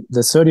 and then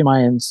the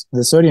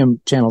sodium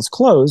channels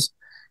close,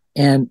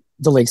 and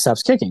the leg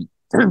stops kicking.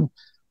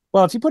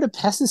 Well, if you put a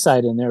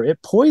pesticide in there,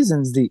 it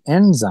poisons the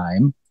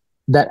enzyme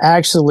that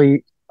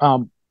actually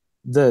the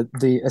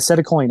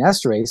acetylcholine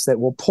esterase that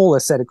will pull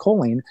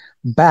acetylcholine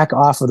back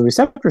off of the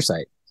receptor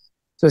site.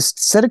 So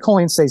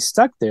acetylcholine stays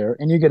stuck there,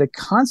 and you get a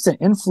constant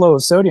inflow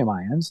of sodium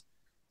ions.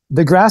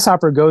 The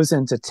grasshopper goes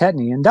into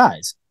tetany and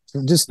dies.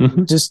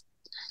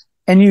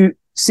 And you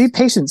see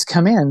patients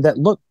come in that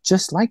look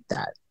just like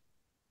that.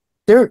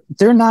 They're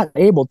not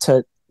able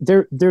to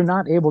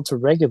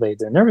regulate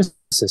their nervous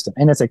system,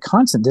 and it's a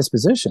constant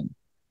disposition.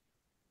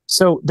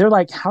 So they're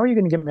like, how are you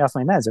going to get me off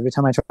my meds? Every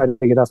time I try to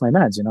get off my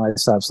meds, you know, I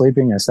stop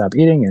sleeping, I stop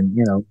eating, and,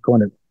 you know, go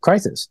into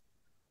crisis.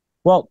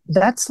 Well,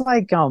 that's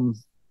like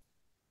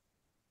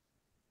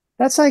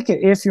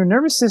if your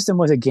nervous system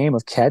was a game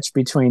of catch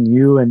between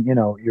you and, you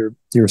know,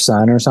 your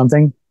son or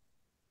something,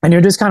 and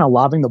you're just kind of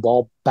lobbing the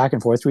ball back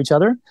and forth to each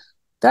other.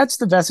 That's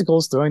the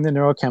vesicles throwing the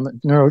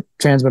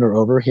neurotransmitter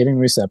over, hitting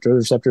the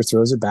receptor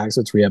throws it back, so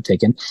it's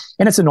reuptaken,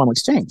 and it's a normal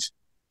exchange.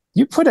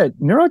 You put a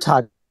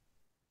neurotoxin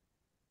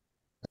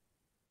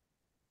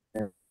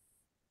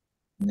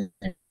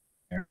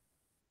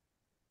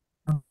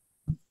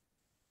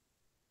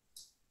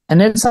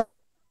And it's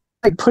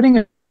like putting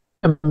a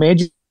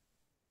major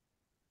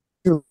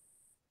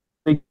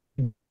league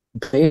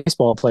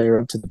baseball player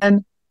up to the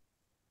end.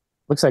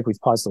 Looks like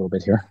we've paused a little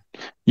bit here.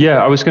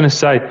 Yeah, I was going to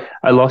say,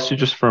 I lost you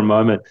just for a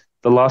moment.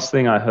 The last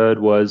thing I heard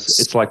was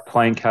it's like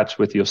playing catch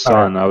with your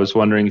son. I was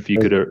wondering if you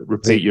could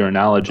repeat your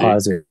analogy.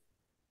 Pause here.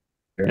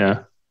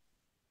 Yeah.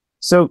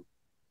 So,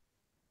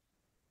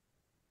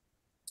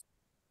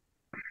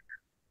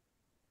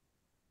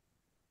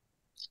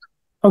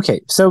 okay,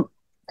 so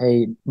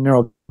a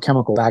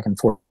neurochemical back and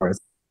forth.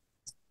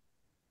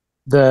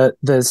 The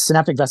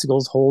synaptic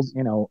vesicles hold,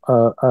 a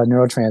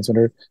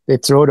neurotransmitter. They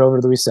throw it over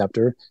to the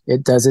receptor.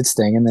 It does its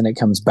thing, and then it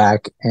comes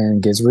back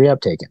and gets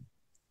reuptaken.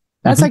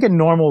 That's like a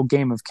normal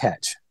game of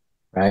catch,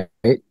 right?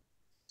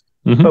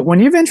 But when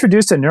you've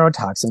introduced a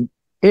neurotoxin,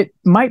 it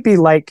might be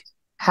like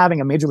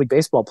having a Major League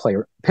Baseball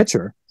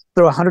pitcher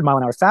throw a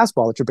 100-mile-an-hour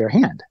fastball at your bare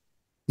hand.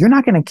 You're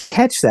not going to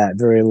catch that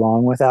very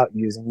long without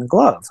using a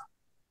glove.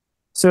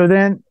 So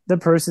then the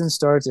person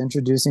starts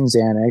introducing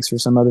Xanax or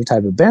some other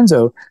type of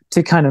benzo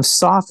to kind of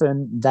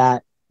soften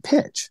that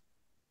pitch,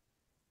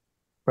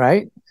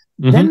 right?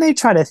 Then they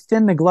try to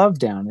thin the glove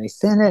down. They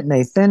thin it and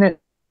they thin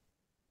it.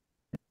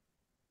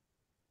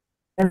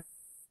 And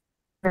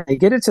they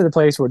get it to the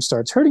place where it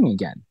starts hurting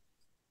again.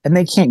 And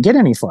they can't get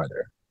any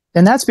farther.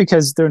 And that's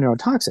because they're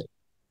neurotoxic.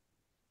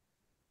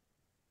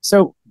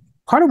 So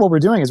part of what we're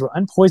doing is we're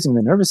unpoisoning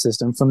the nervous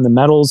system from the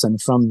metals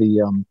and from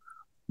the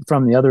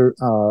other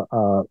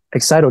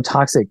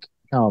excitotoxic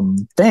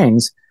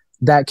things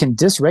that can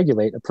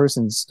dysregulate a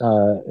person's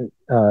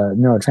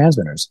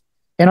neurotransmitters.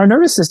 And our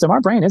nervous system,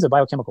 our brain is a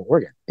biochemical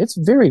organ. It's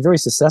very, very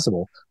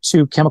susceptible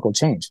to chemical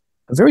change.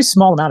 A very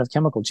small amount of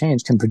chemical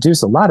change can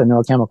produce a lot of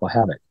neurochemical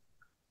havoc.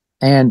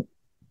 And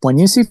when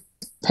you see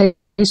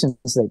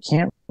patients that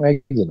can't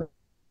regulate,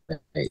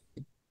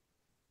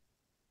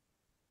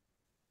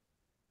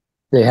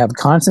 they have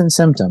constant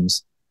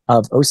symptoms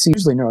of OC,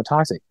 usually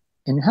neurotoxic,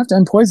 and you have to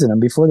unpoison them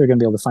before they're going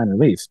to be able to find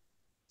relief.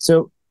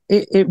 So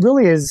it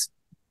really is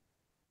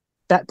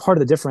that part of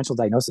the differential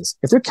diagnosis.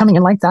 If they're coming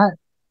in like that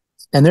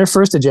and their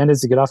first agenda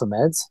is to get off of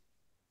meds,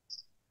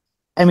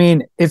 I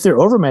mean, if they're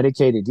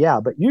over-medicated, yeah,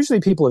 but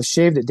usually people have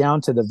shaved it down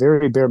to the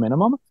very bare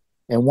minimum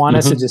and want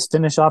us to just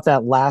finish off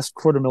that last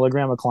quarter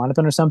milligram of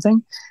Klonopin or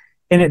something.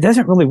 And it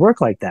doesn't really work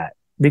like that,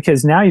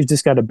 because now you've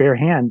just got a bare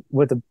hand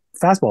with a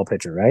fastball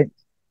pitcher, right?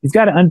 You've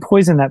got to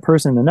unpoison that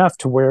person enough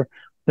to where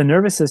the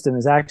nervous system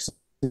is actually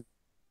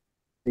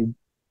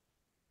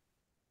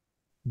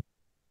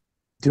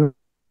doing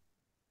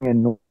a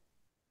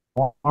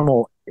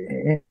normal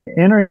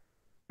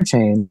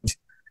interchange,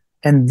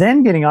 and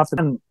then getting off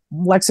the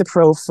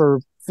Lexapro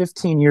for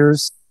 15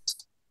 years.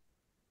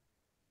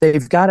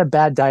 They've got a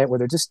bad diet where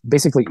they're just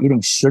basically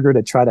eating sugar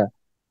to try to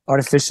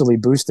artificially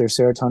boost their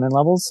serotonin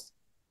levels.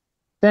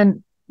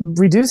 Then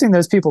reducing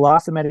those people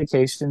off the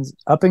medications,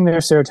 upping their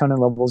serotonin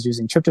levels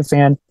using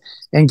tryptophan,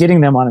 and getting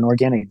them on an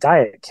organic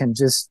diet can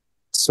just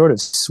sort of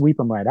sweep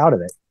them right out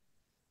of it.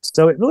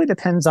 So it really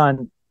depends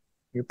on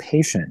your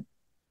patient.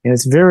 And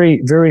it's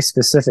very, very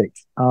specific.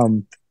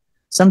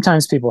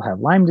 Sometimes people have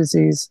Lyme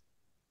disease.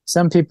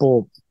 Some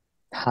people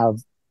have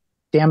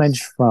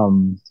damage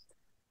from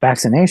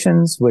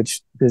vaccinations,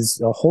 which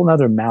is a whole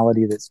nother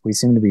malady that we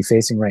seem to be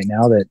facing right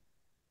now that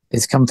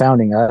is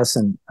confounding us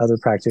and other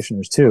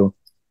practitioners too.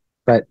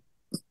 But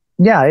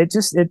yeah,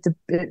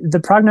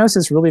 the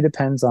prognosis really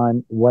depends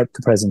on what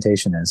the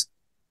presentation is.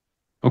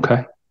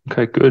 Okay,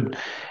 good.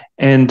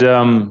 And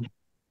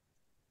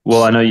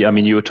well, I know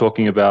you were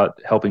talking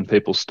about helping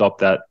people stop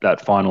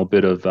that final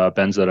bit of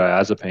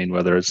benzodiazepine,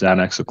 whether it's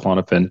Xanax or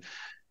Klonopin.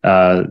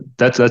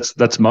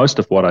 That's most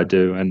of what I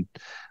do, and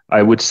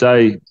I would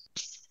say,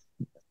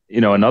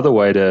 another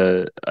way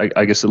to,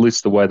 I guess, at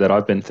least the way that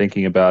I've been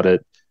thinking about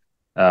it,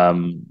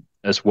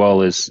 as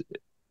well, is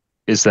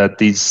that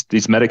these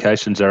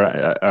medications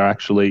are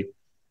actually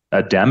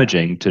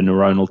damaging to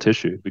neuronal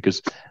tissue,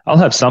 because I'll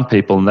have some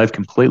people and they've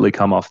completely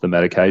come off the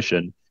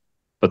medication,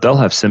 but they'll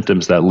have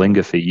symptoms that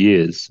linger for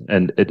years.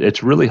 And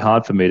it's really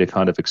hard for me to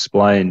kind of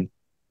explain,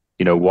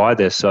 why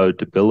they're so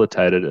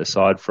debilitated,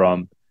 aside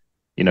from,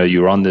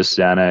 you're on this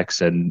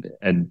Xanax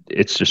and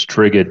it's just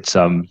triggered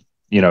some,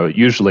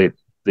 usually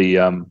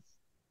the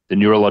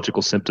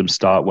neurological symptoms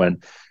start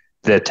when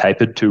they're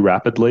tapered too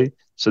rapidly.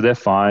 So they're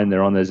fine.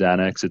 They're on their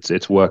Xanax.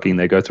 It's working.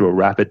 They go through a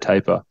rapid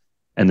taper,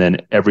 and then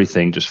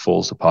everything just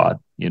falls apart.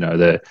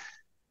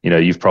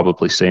 You've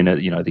probably seen it,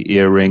 the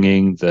ear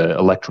ringing, the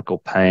electrical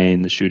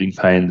pain, the shooting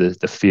pain,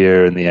 the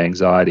fear and the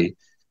anxiety.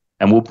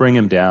 And we'll bring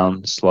them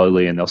down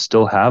slowly, and they'll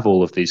still have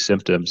all of these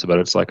symptoms, but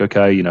it's like,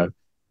 okay,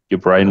 your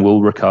brain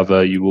will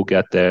recover. You will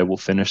get there. We'll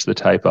finish the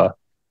taper.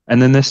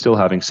 And then they're still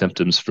having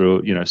symptoms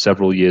for,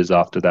 several years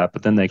after that,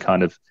 but then they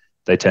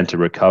tend to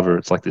recover.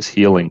 It's like this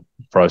healing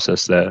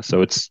process there.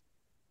 So it's,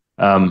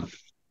 I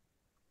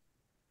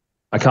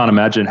can't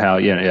imagine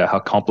how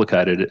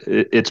complicated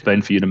it's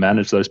been for you to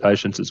manage those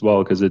patients as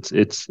well, because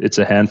it's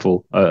a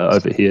handful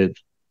over here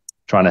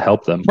trying to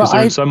help them, because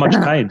they're in so much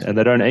pain and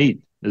they don't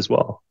eat as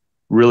well.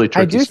 Really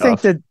tricky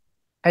stuff.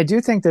 I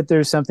do think that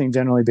there's something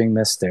generally being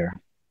missed there,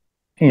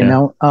 You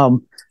know,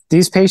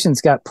 these patients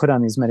got put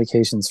on these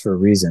medications for a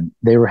reason.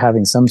 They were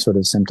having some sort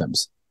of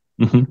symptoms.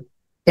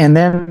 And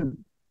then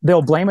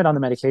they'll blame it on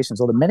the medications.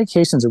 Well, the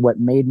medications are what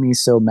made me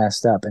so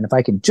messed up. And if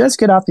I can just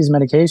get off these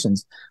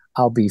medications,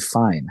 I'll be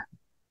fine.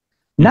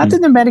 Not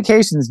that the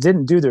medications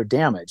didn't do their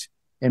damage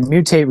and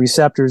mutate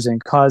receptors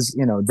and cause,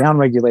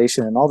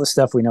 downregulation and all the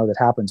stuff we know that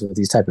happens with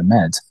these type of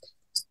meds.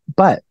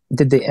 But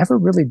did they ever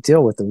really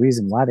deal with the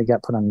reason why they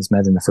got put on these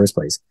meds in the first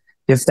place?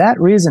 If that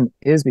reason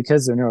is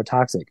because they're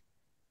neurotoxic,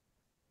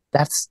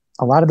 that's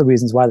a lot of the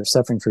reasons why they're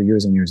suffering for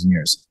years and years and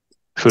years.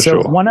 For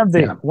sure. One of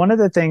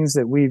the things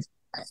that we're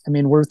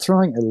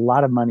throwing a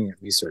lot of money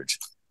at research,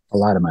 a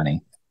lot of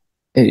money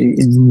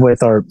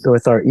with our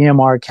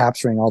EMR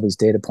capturing all these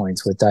data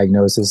points with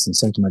diagnosis and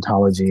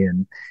symptomatology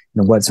and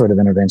what sort of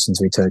interventions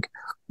we took.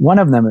 One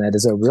of them that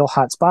is a real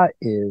hot spot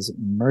is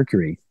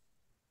mercury.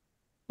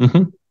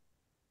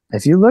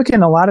 If you look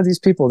in a lot of these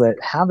people that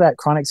have that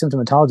chronic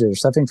symptomatology, they're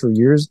suffering for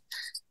years,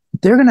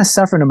 they're going to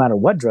suffer no matter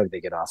what drug they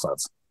get off of.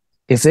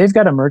 If they've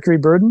got a mercury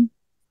burden,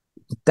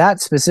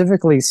 that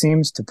specifically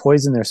seems to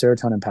poison their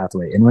serotonin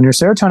pathway. And when your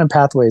serotonin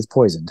pathway is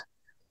poisoned,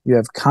 you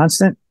have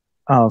constant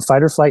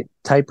fight or flight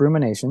type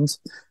ruminations,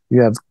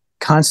 you have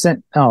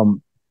constant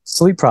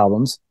sleep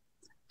problems,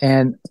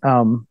 and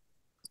you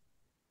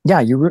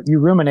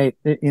ruminate,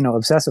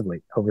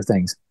 obsessively over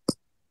things.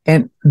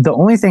 And the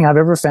only thing I've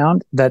ever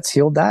found that's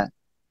healed that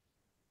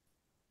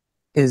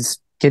is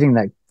getting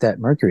that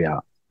mercury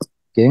out,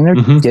 getting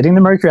the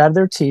mercury out of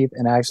their teeth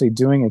and actually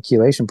doing a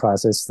chelation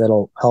process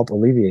that'll help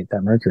alleviate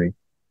that mercury.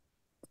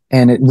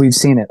 And we've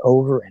seen it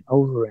over and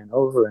over and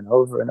over and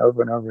over and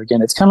over and over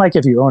again. It's kind of like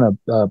if you own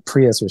a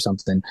Prius or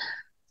something.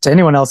 To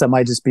anyone else, that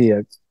might just be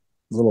a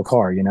little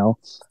car,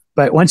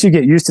 But once you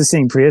get used to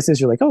seeing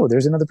Priuses, you're like, oh,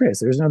 there's another Prius.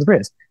 There's another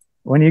Prius.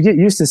 When you get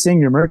used to seeing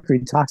your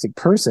mercury toxic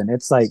person,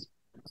 it's like,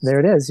 there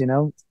it is,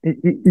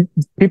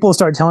 people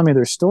start telling me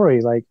their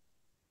story, like,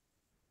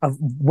 of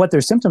what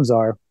their symptoms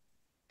are.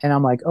 And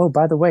I'm like, oh,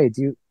 by the way,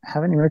 do you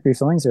have any mercury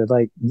fillings? They're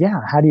like, yeah,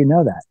 how do you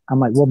know that?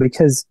 I'm like, well,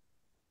 because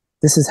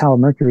this is how a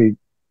mercury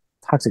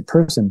toxic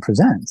person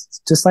presents.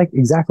 It's just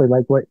exactly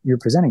like what you're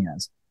presenting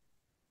as.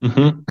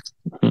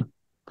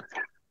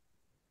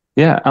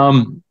 Yeah.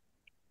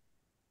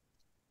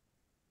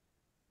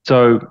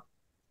 So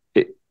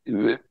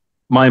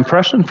my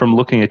impression from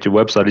looking at your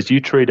website is you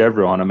treat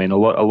everyone. I mean, a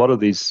lot of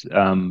these,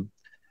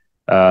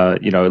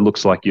 it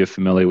looks like you're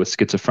familiar with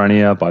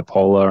schizophrenia,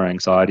 bipolar,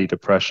 anxiety,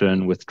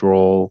 depression,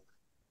 withdrawal.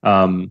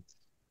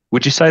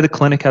 Would you say the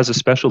clinic has a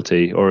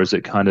specialty, or is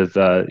it kind of,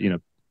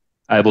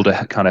 able to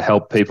kind of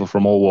help people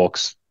from all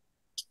walks?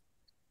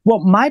 Well,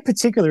 my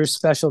particular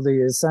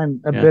specialty is I'm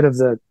a bit of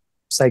the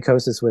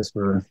psychosis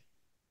whisperer.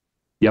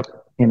 Yep.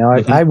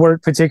 I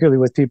work particularly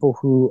with people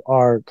who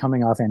are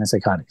coming off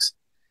antipsychotics.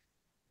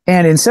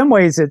 And in some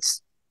ways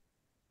it's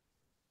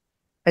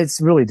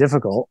really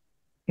difficult,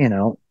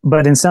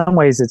 but in some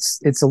ways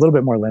it's a little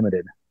bit more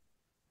limited.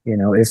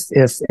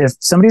 If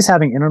somebody's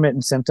having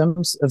intermittent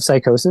symptoms of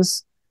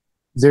psychosis,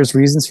 there's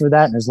reasons for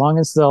that. And as long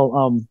as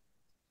they'll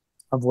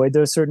avoid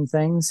those certain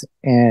things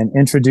and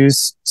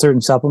introduce certain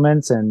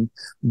supplements and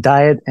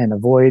diet and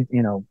avoid,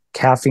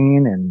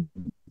 caffeine and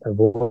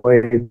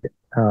avoid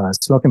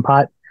smoking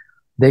pot,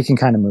 they can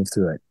kind of move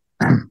through it.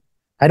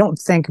 I don't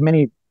think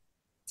many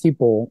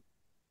people,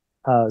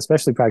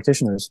 especially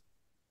practitioners,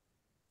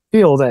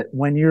 feel that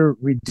when you're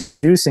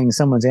reducing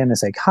someone's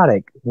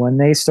antipsychotic, when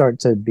they start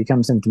to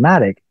become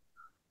symptomatic,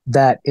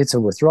 that it's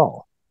a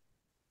withdrawal.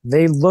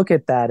 They look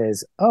at that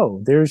as, oh,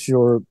 there's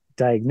your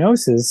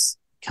diagnosis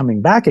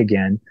coming back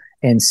again,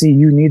 and see,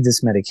 you need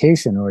this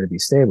medication in order to be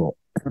stable.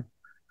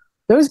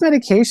 Those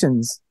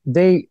medications,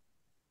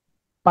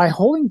 by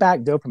holding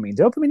back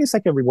dopamine is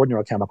like a reward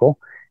neurochemical.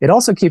 It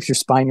also keeps your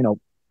spine,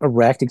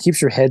 erect. It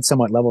keeps your head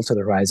somewhat level to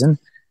the horizon.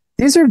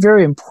 These are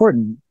very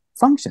important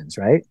functions,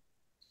 right?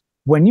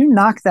 When you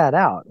knock that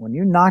out, when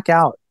you knock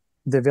out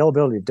the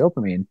availability of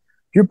dopamine,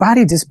 your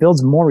body just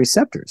builds more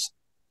receptors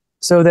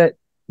so that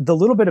the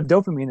little bit of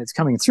dopamine that's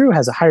coming through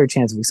has a higher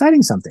chance of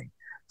exciting something.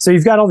 So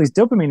you've got all these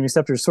dopamine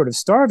receptors sort of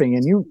starving,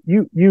 and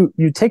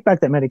you take back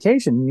that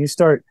medication and you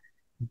start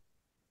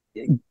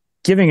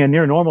giving a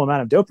near normal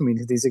amount of dopamine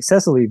to these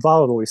excessively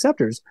volatile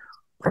receptors.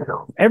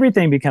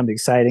 Everything becomes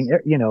exciting.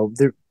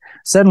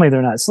 Suddenly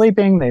they're not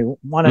sleeping. They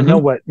want to know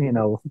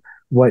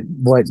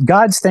what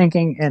God's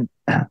thinking. And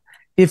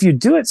if you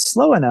do it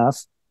slow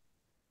enough,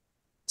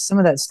 some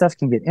of that stuff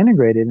can get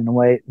integrated in a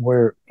way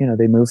where,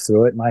 they move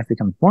through it and life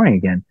becomes boring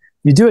again.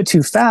 You do it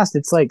too fast,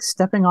 it's like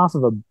stepping off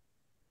of a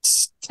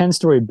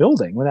 10-story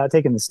building without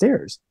taking the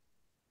stairs.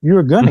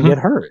 You're going to get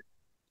hurt.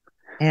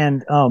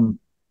 And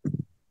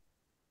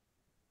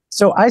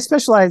so I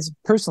specialize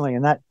personally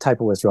in that type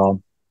of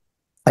withdrawal.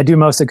 I do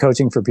most of the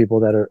coaching for people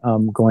that are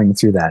going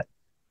through that.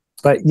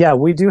 But yeah,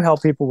 we do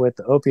help people with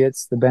the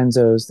opiates, the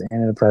benzos, the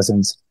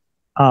antidepressants.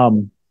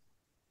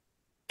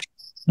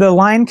 The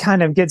line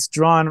kind of gets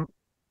drawn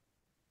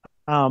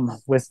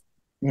with,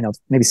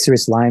 maybe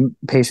serious Lyme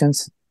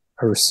patients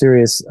or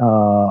serious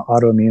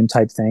autoimmune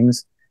type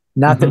things.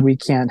 Not that we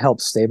can't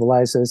help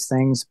stabilize those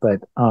things, but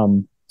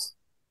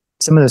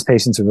some of those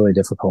patients are really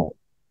difficult,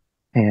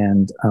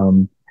 and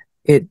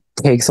it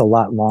takes a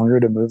lot longer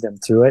to move them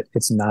through it.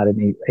 It's not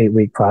an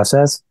 8-week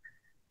process.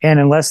 And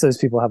unless those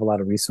people have a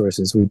lot of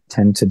resources, we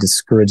tend to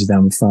discourage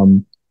them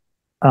from,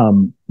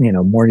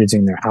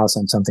 mortgaging their house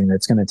on something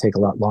that's going to take a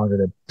lot longer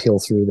to peel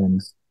through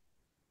than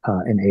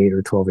an 8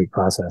 or 12-week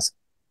process.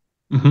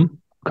 Mm-hmm.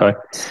 Okay.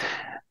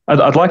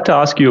 I'd like to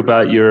ask you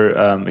about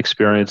your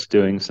experience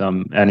doing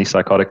some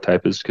antipsychotic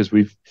tapers, because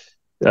we've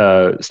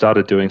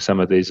started doing some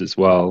of these as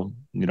well.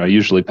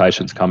 Usually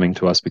patients coming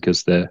to us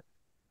because they've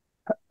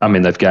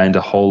gained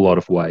a whole lot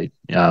of weight,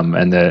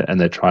 and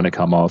they're trying to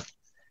come off,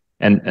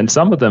 and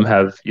some of them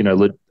have,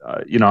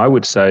 I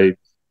would say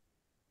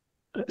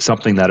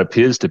something that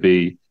appears to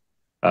be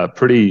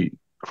pretty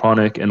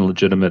chronic and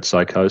legitimate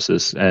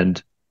psychosis,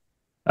 and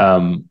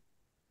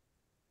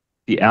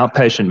the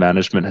outpatient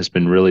management has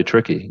been really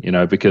tricky,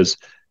 because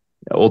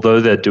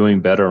although they're doing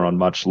better on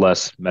much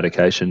less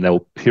medication,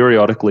 they'll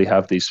periodically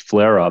have these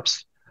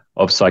flare-ups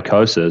of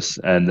psychosis,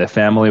 and their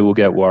family will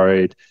get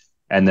worried.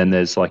 And then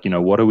there's like,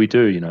 what do we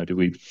do? Do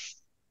we,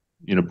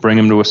 bring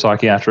them to a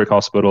psychiatric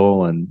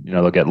hospital and,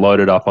 they'll get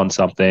loaded up on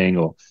something,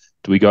 or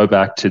do we go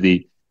back to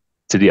the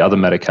other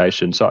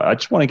medication? So I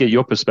just want to get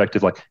your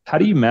perspective. Like, how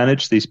do you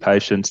manage these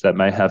patients that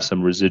may have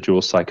some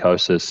residual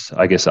psychosis,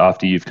 I guess,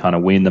 after you've kind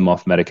of weaned them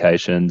off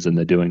medications and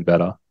they're doing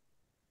better?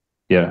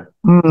 Yeah.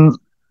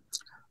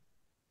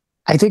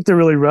 I think the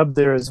really rub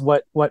there is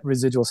what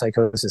residual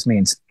psychosis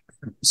means.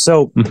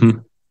 So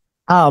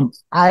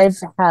I've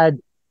had,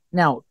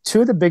 now,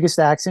 two of the biggest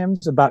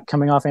axioms about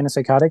coming off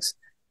antipsychotics: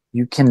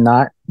 you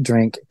cannot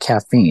drink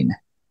caffeine.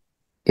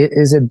 It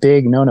is a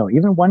big no-no.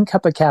 Even 1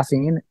 cup of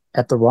caffeine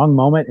at the wrong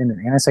moment in an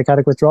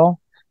antipsychotic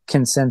withdrawal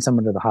can send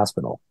someone to the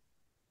hospital,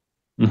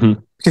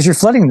 because you're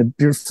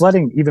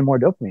flooding even more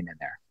dopamine in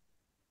there.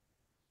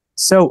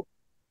 So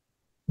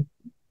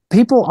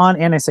people on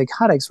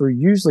antipsychotics were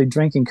usually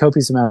drinking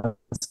copious amounts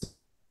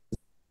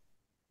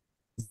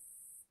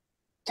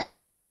of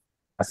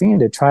caffeine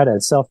to try to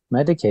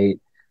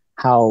self-medicate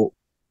how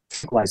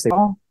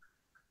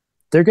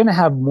they're going to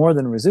have more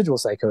than residual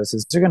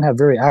psychosis. They're going to have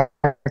very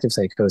active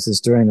psychosis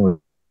during the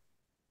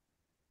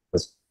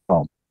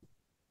withdrawal.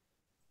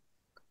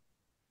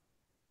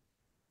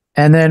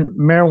 And then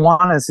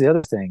marijuana is the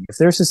other thing. If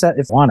they're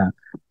marijuana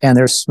and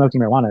they're smoking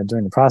marijuana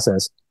during the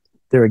process,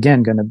 they're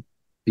again going to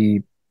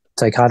be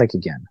psychotic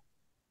again.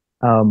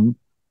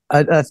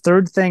 A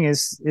third thing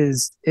is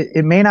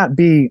it may not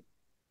be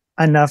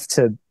enough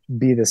to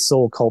be the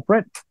sole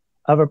culprit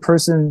of a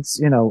person's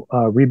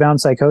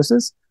rebound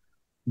psychosis,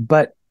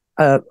 but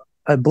a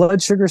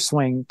blood sugar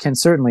swing can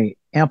certainly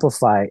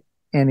amplify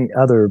any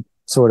other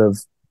sort of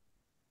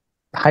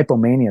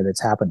hypomania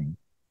that's happening.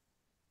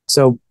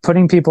 So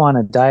putting people on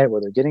a diet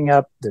where they're getting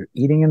up, they're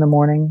eating in the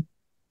morning,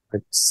 a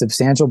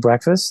substantial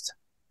breakfast,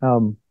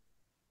 to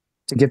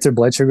get their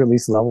blood sugar at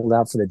least leveled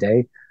out for the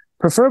day,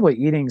 preferably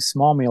eating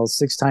small meals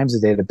 6 times a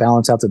day to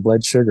balance out their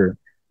blood sugar,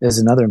 is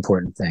another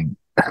important thing.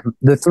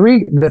 The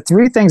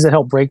three things that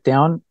help break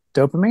down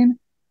dopamine: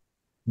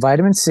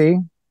 vitamin C,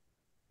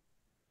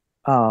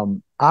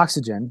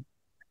 oxygen,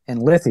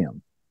 and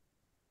lithium.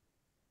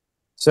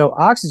 So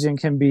oxygen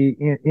can be,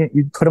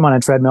 you put them on a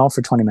treadmill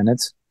for 20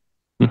 minutes,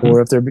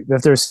 or if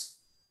they're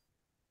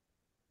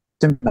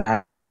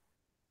symptomatic,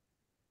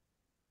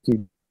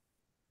 you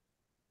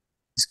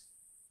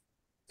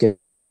get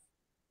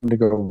them to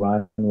go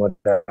run,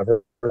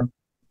 whatever.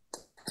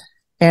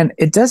 And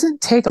it doesn't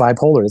take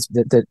bipolar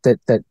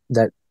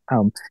that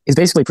is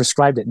basically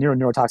prescribed at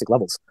neurotoxic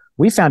levels.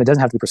 We found it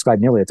doesn't have to be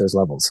prescribed nearly at those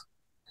levels.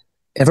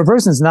 If a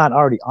person's not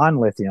already on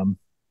lithium,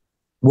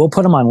 we'll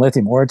put them on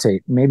lithium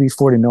orotate, maybe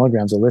 40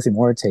 milligrams of lithium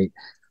orotate,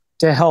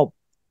 to help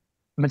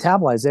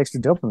metabolize the extra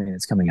dopamine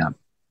that's coming up.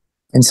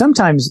 And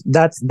sometimes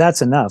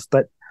that's enough.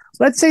 But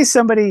let's say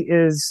somebody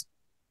is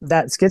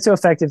that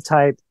schizoaffective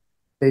type,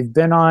 they've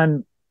been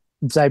on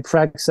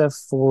Zyprexa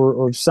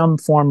or some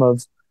form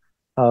of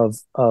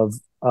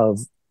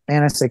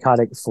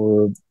antipsychotic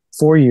for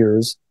 4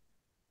 years,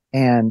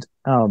 and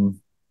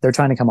they're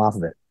trying to come off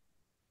of it,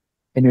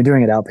 and you're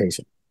doing it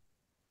outpatient.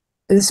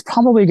 It's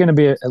probably going to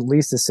be at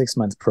least a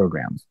 6-month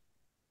program,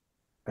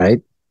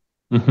 right?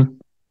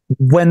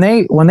 When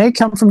they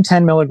come from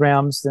 10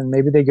 milligrams, then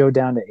maybe they go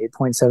down to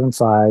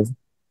 8.75,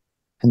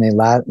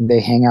 and they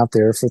hang out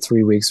there for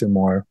 3 weeks or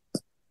more,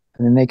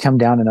 and then they come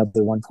down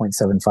another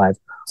 1.75.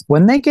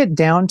 When they get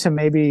down to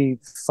maybe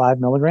 5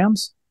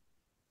 milligrams,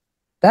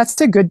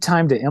 that's a good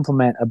time to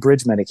implement a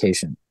bridge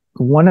medication.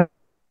 One of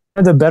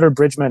the better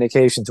bridge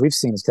medications we've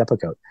seen is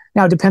Depakote.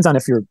 Now, it depends on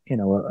if you're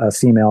a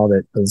female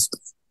that was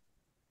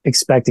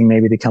expecting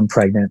maybe to become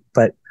pregnant,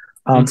 but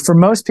for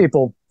most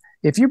people,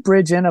 if you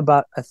bridge in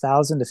about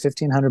 1,000 to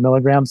 1,500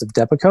 milligrams of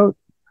Depakote,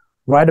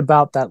 right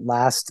about that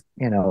last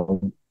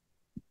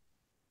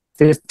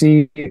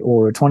 50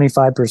 or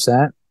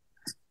 25%,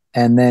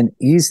 and then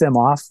ease them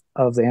off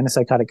of the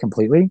antipsychotic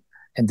completely,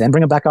 and then bring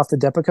them back off the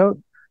Depakote,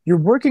 you're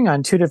working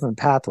on 2 different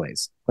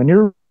pathways. When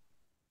you're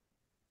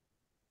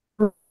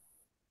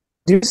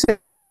reducing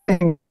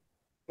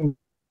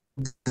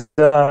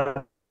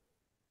the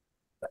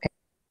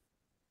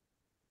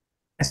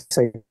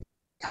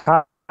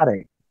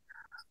antipsychotic,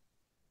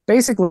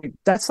 basically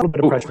that's a little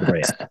bit of pressure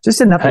brace.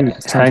 Just enough.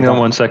 Hang on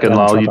one second,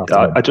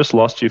 Lyle. I just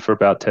lost you for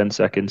about 10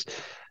 seconds.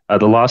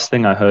 The last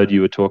thing I heard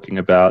you were talking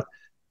about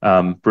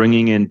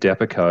bringing in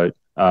Depakote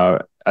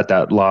at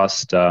that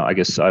last, I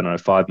guess, I don't know,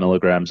 5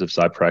 milligrams of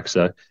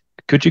Zyprexa.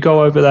 Could you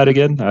go over that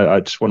again?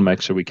 I just want to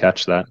make sure we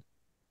catch that.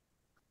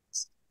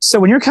 So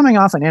when you're coming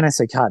off an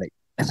antipsychotic,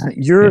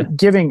 you're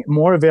giving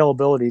more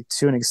availability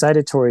to an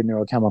excitatory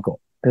neurochemical,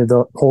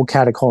 the whole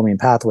catecholamine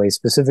pathway,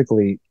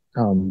 specifically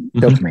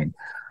dopamine.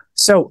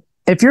 So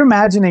if you're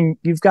imagining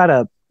you've got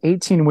a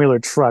 18-wheeler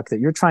truck that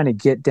you're trying to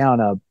get down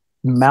a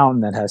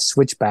mountain that has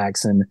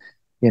switchbacks and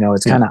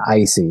it's kind of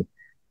icy,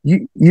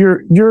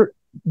 you're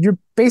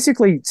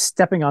basically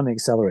stepping on the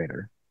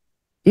accelerator.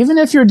 Even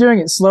if you're doing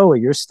it slowly,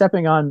 you're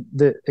stepping on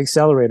the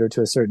accelerator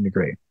to a certain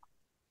degree.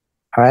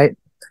 All right.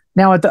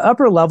 Now at the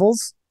upper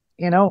levels,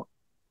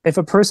 if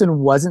a person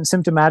wasn't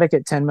symptomatic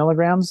at 10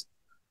 milligrams,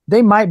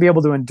 they might be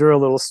able to endure a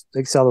little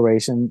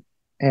acceleration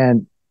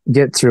and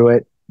get through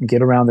it,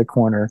 get around the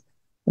corner,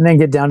 and then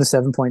get down to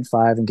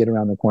 7.5 and get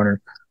around the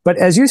corner. But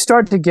as you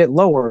start to get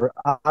lower,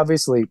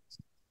 obviously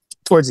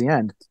towards the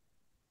end,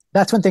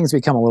 that's when things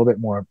become a little bit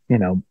more,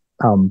 a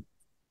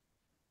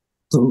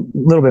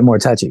little bit more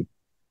touchy.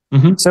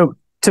 So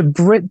to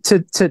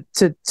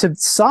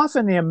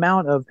soften the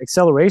amount of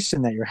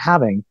acceleration that you're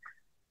having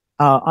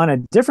on a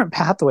different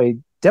pathway,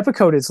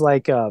 Depakote is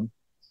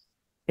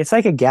it's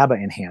like a GABA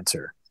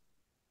enhancer.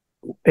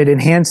 It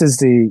enhances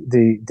the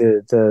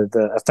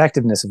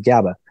effectiveness of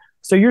GABA.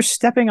 So you're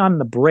stepping on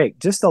the brake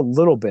just a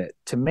little bit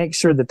to make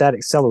sure that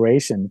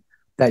acceleration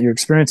that you're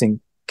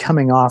experiencing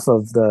coming off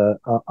of the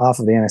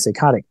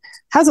antipsychotic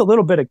has a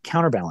little bit of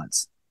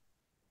counterbalance,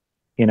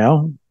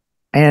 and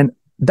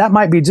that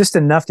might be just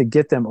enough to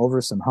get them over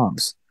some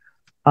humps.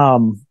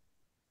 Now,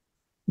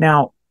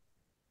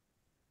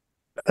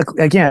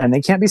 again,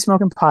 they can't be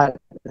smoking pot.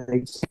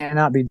 They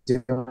cannot be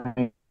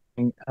doing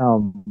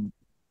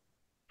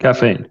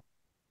caffeine.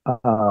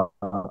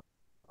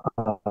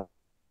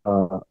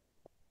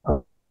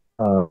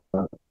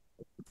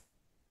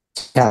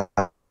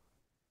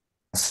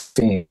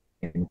 Caffeine,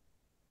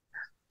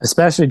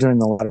 especially during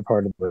the latter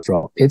part of the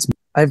withdrawal.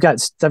 I've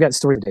got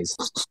story days.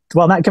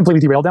 Well, not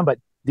completely derailed them, but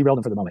derailed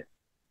them for the moment.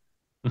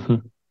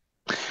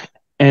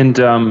 And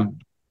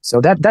so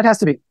that has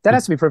to be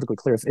perfectly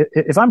clear.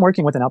 If I'm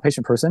working with an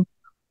outpatient person,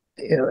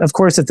 of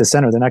course at the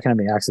center they're not going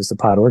to have any access to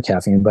pot or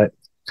caffeine. But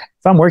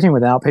if I'm working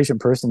with an outpatient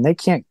person, they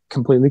can't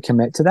completely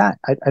commit to that.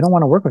 I don't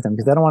want to work with them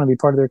because I don't want to be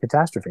part of their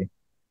catastrophe.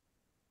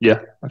 Yeah.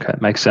 Okay.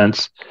 Makes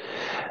sense.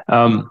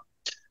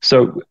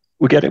 So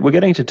we're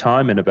getting to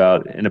time in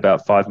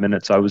about 5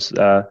 minutes. I was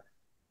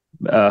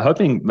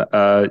hoping,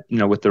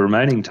 with the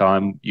remaining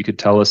time, you could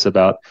tell us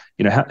about,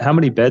 how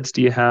many beds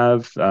do you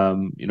have?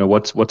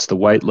 What's the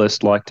wait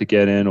list like to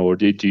get in, or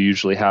do you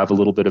usually have a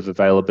little bit of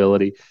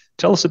availability?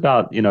 Tell us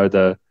about,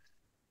 tell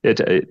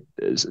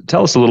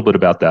us a little bit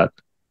about that.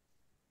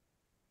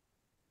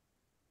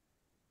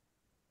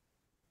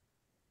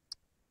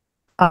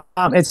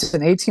 It's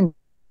an 18.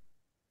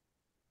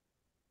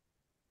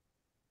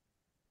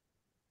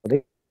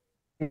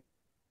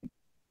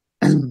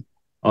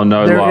 Oh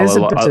no, there Lyle, is a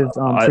bit of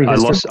I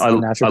lost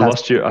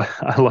you.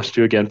 I lost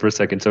you again for a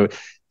second. So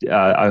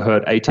I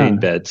heard 18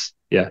 beds.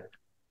 Yeah.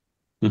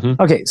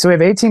 Okay, so we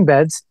have 18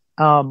 beds.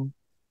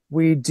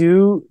 We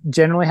do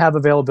generally have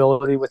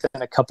availability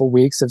within a couple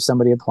weeks of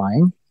somebody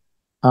applying.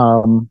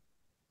 And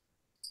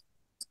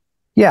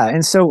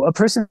so a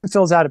person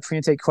fills out a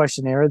pre-intake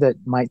questionnaire that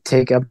might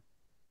take up.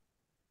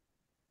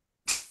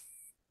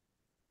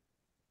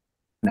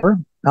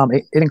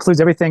 It includes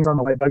everything from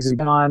what bugs you've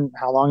been on,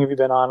 how long have you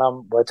been on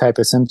them, what type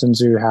of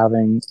symptoms are you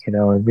having,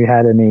 have you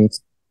had any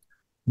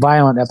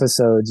violent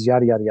episodes,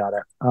 yada, yada,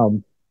 yada.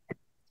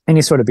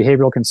 Any sort of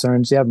behavioral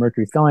concerns, you have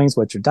mercury fillings,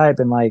 what's your diet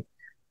been like,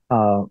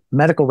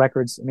 medical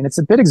records. I mean, it's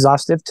a bit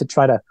exhaustive to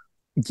try to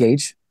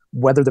gauge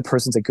whether the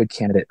person's a good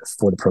candidate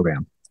for the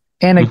program.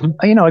 And, a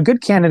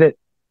good candidate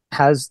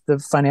has the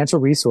financial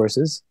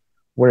resources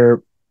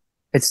where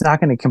it's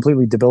not going to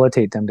completely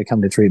debilitate them to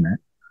come to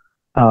treatment.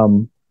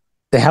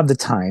 They have the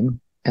time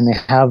and they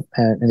have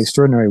an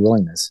extraordinary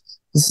willingness.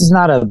 This is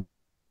not a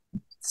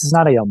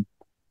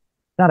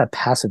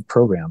passive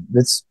program.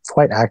 It's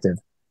quite active.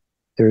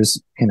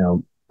 There's,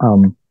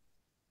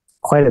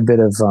 quite a bit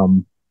of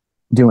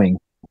doing.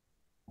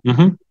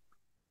 Yeah.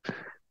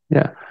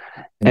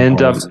 And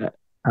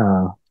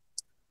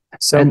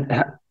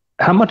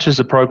how much does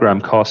the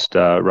program cost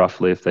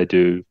roughly if they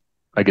do,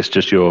 I guess,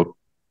 just your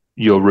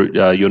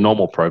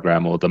normal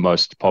program or the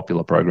most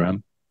popular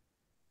program?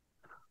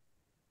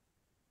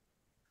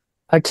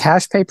 A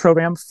cash pay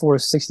program for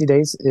 60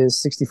 days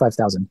is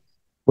 $65,000,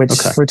 which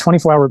for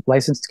 24-hour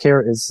licensed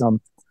care is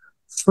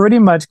pretty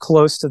much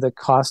close to the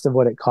cost of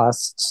what it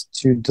costs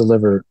to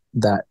deliver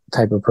that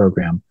type of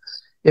program.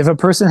 If a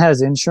person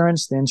has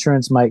insurance, the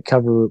insurance might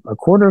cover a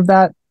quarter of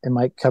that. It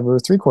might cover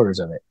 3/4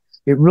 of it.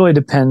 It really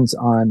depends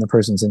on the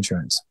person's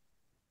insurance.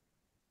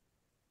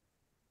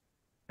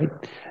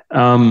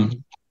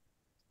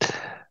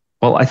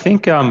 Well, I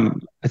think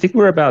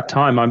we're about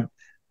time. I'm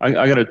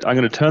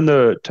gonna turn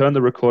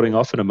the recording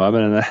off in a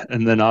moment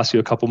and then ask you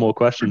a couple more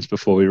questions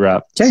before we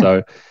wrap. Okay.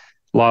 So,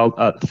 Lyle,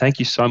 thank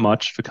you so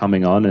much for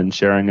coming on and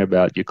sharing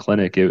about your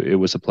clinic. It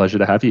was a pleasure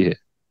to have you here.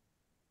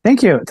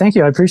 Thank you.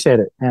 I appreciate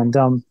it. And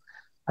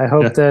I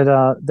hope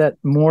that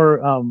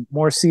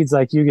more seeds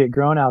like you get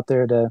grown out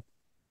there to,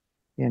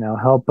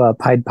 help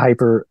Pied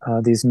Piper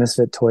these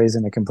misfit toys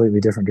in a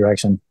completely different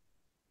direction.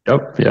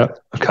 Yep.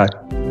 Okay.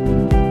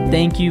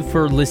 Thank you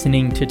for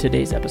listening to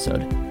today's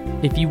episode.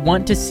 If you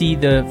want to see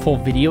the full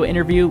video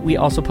interview, we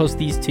also post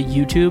these to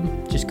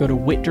YouTube. Just go to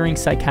Wit During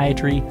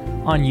Psychiatry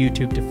on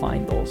YouTube to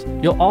find those.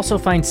 You'll also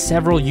find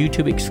several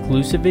YouTube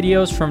exclusive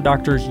videos from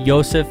Drs.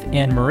 Joseph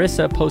and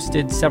Marissa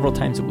posted several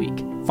times a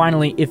week.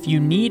 Finally, if you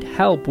need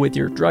help with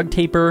your drug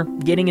taper,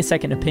 getting a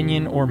second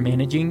opinion, or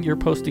managing your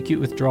post-acute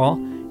withdrawal,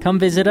 come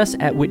visit us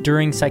at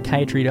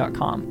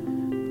witduringpsychiatry.com.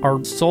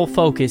 Our sole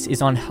focus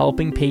is on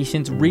helping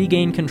patients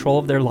regain control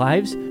of their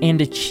lives and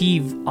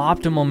achieve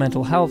optimal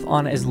mental health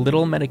on as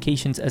little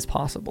medications as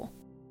possible.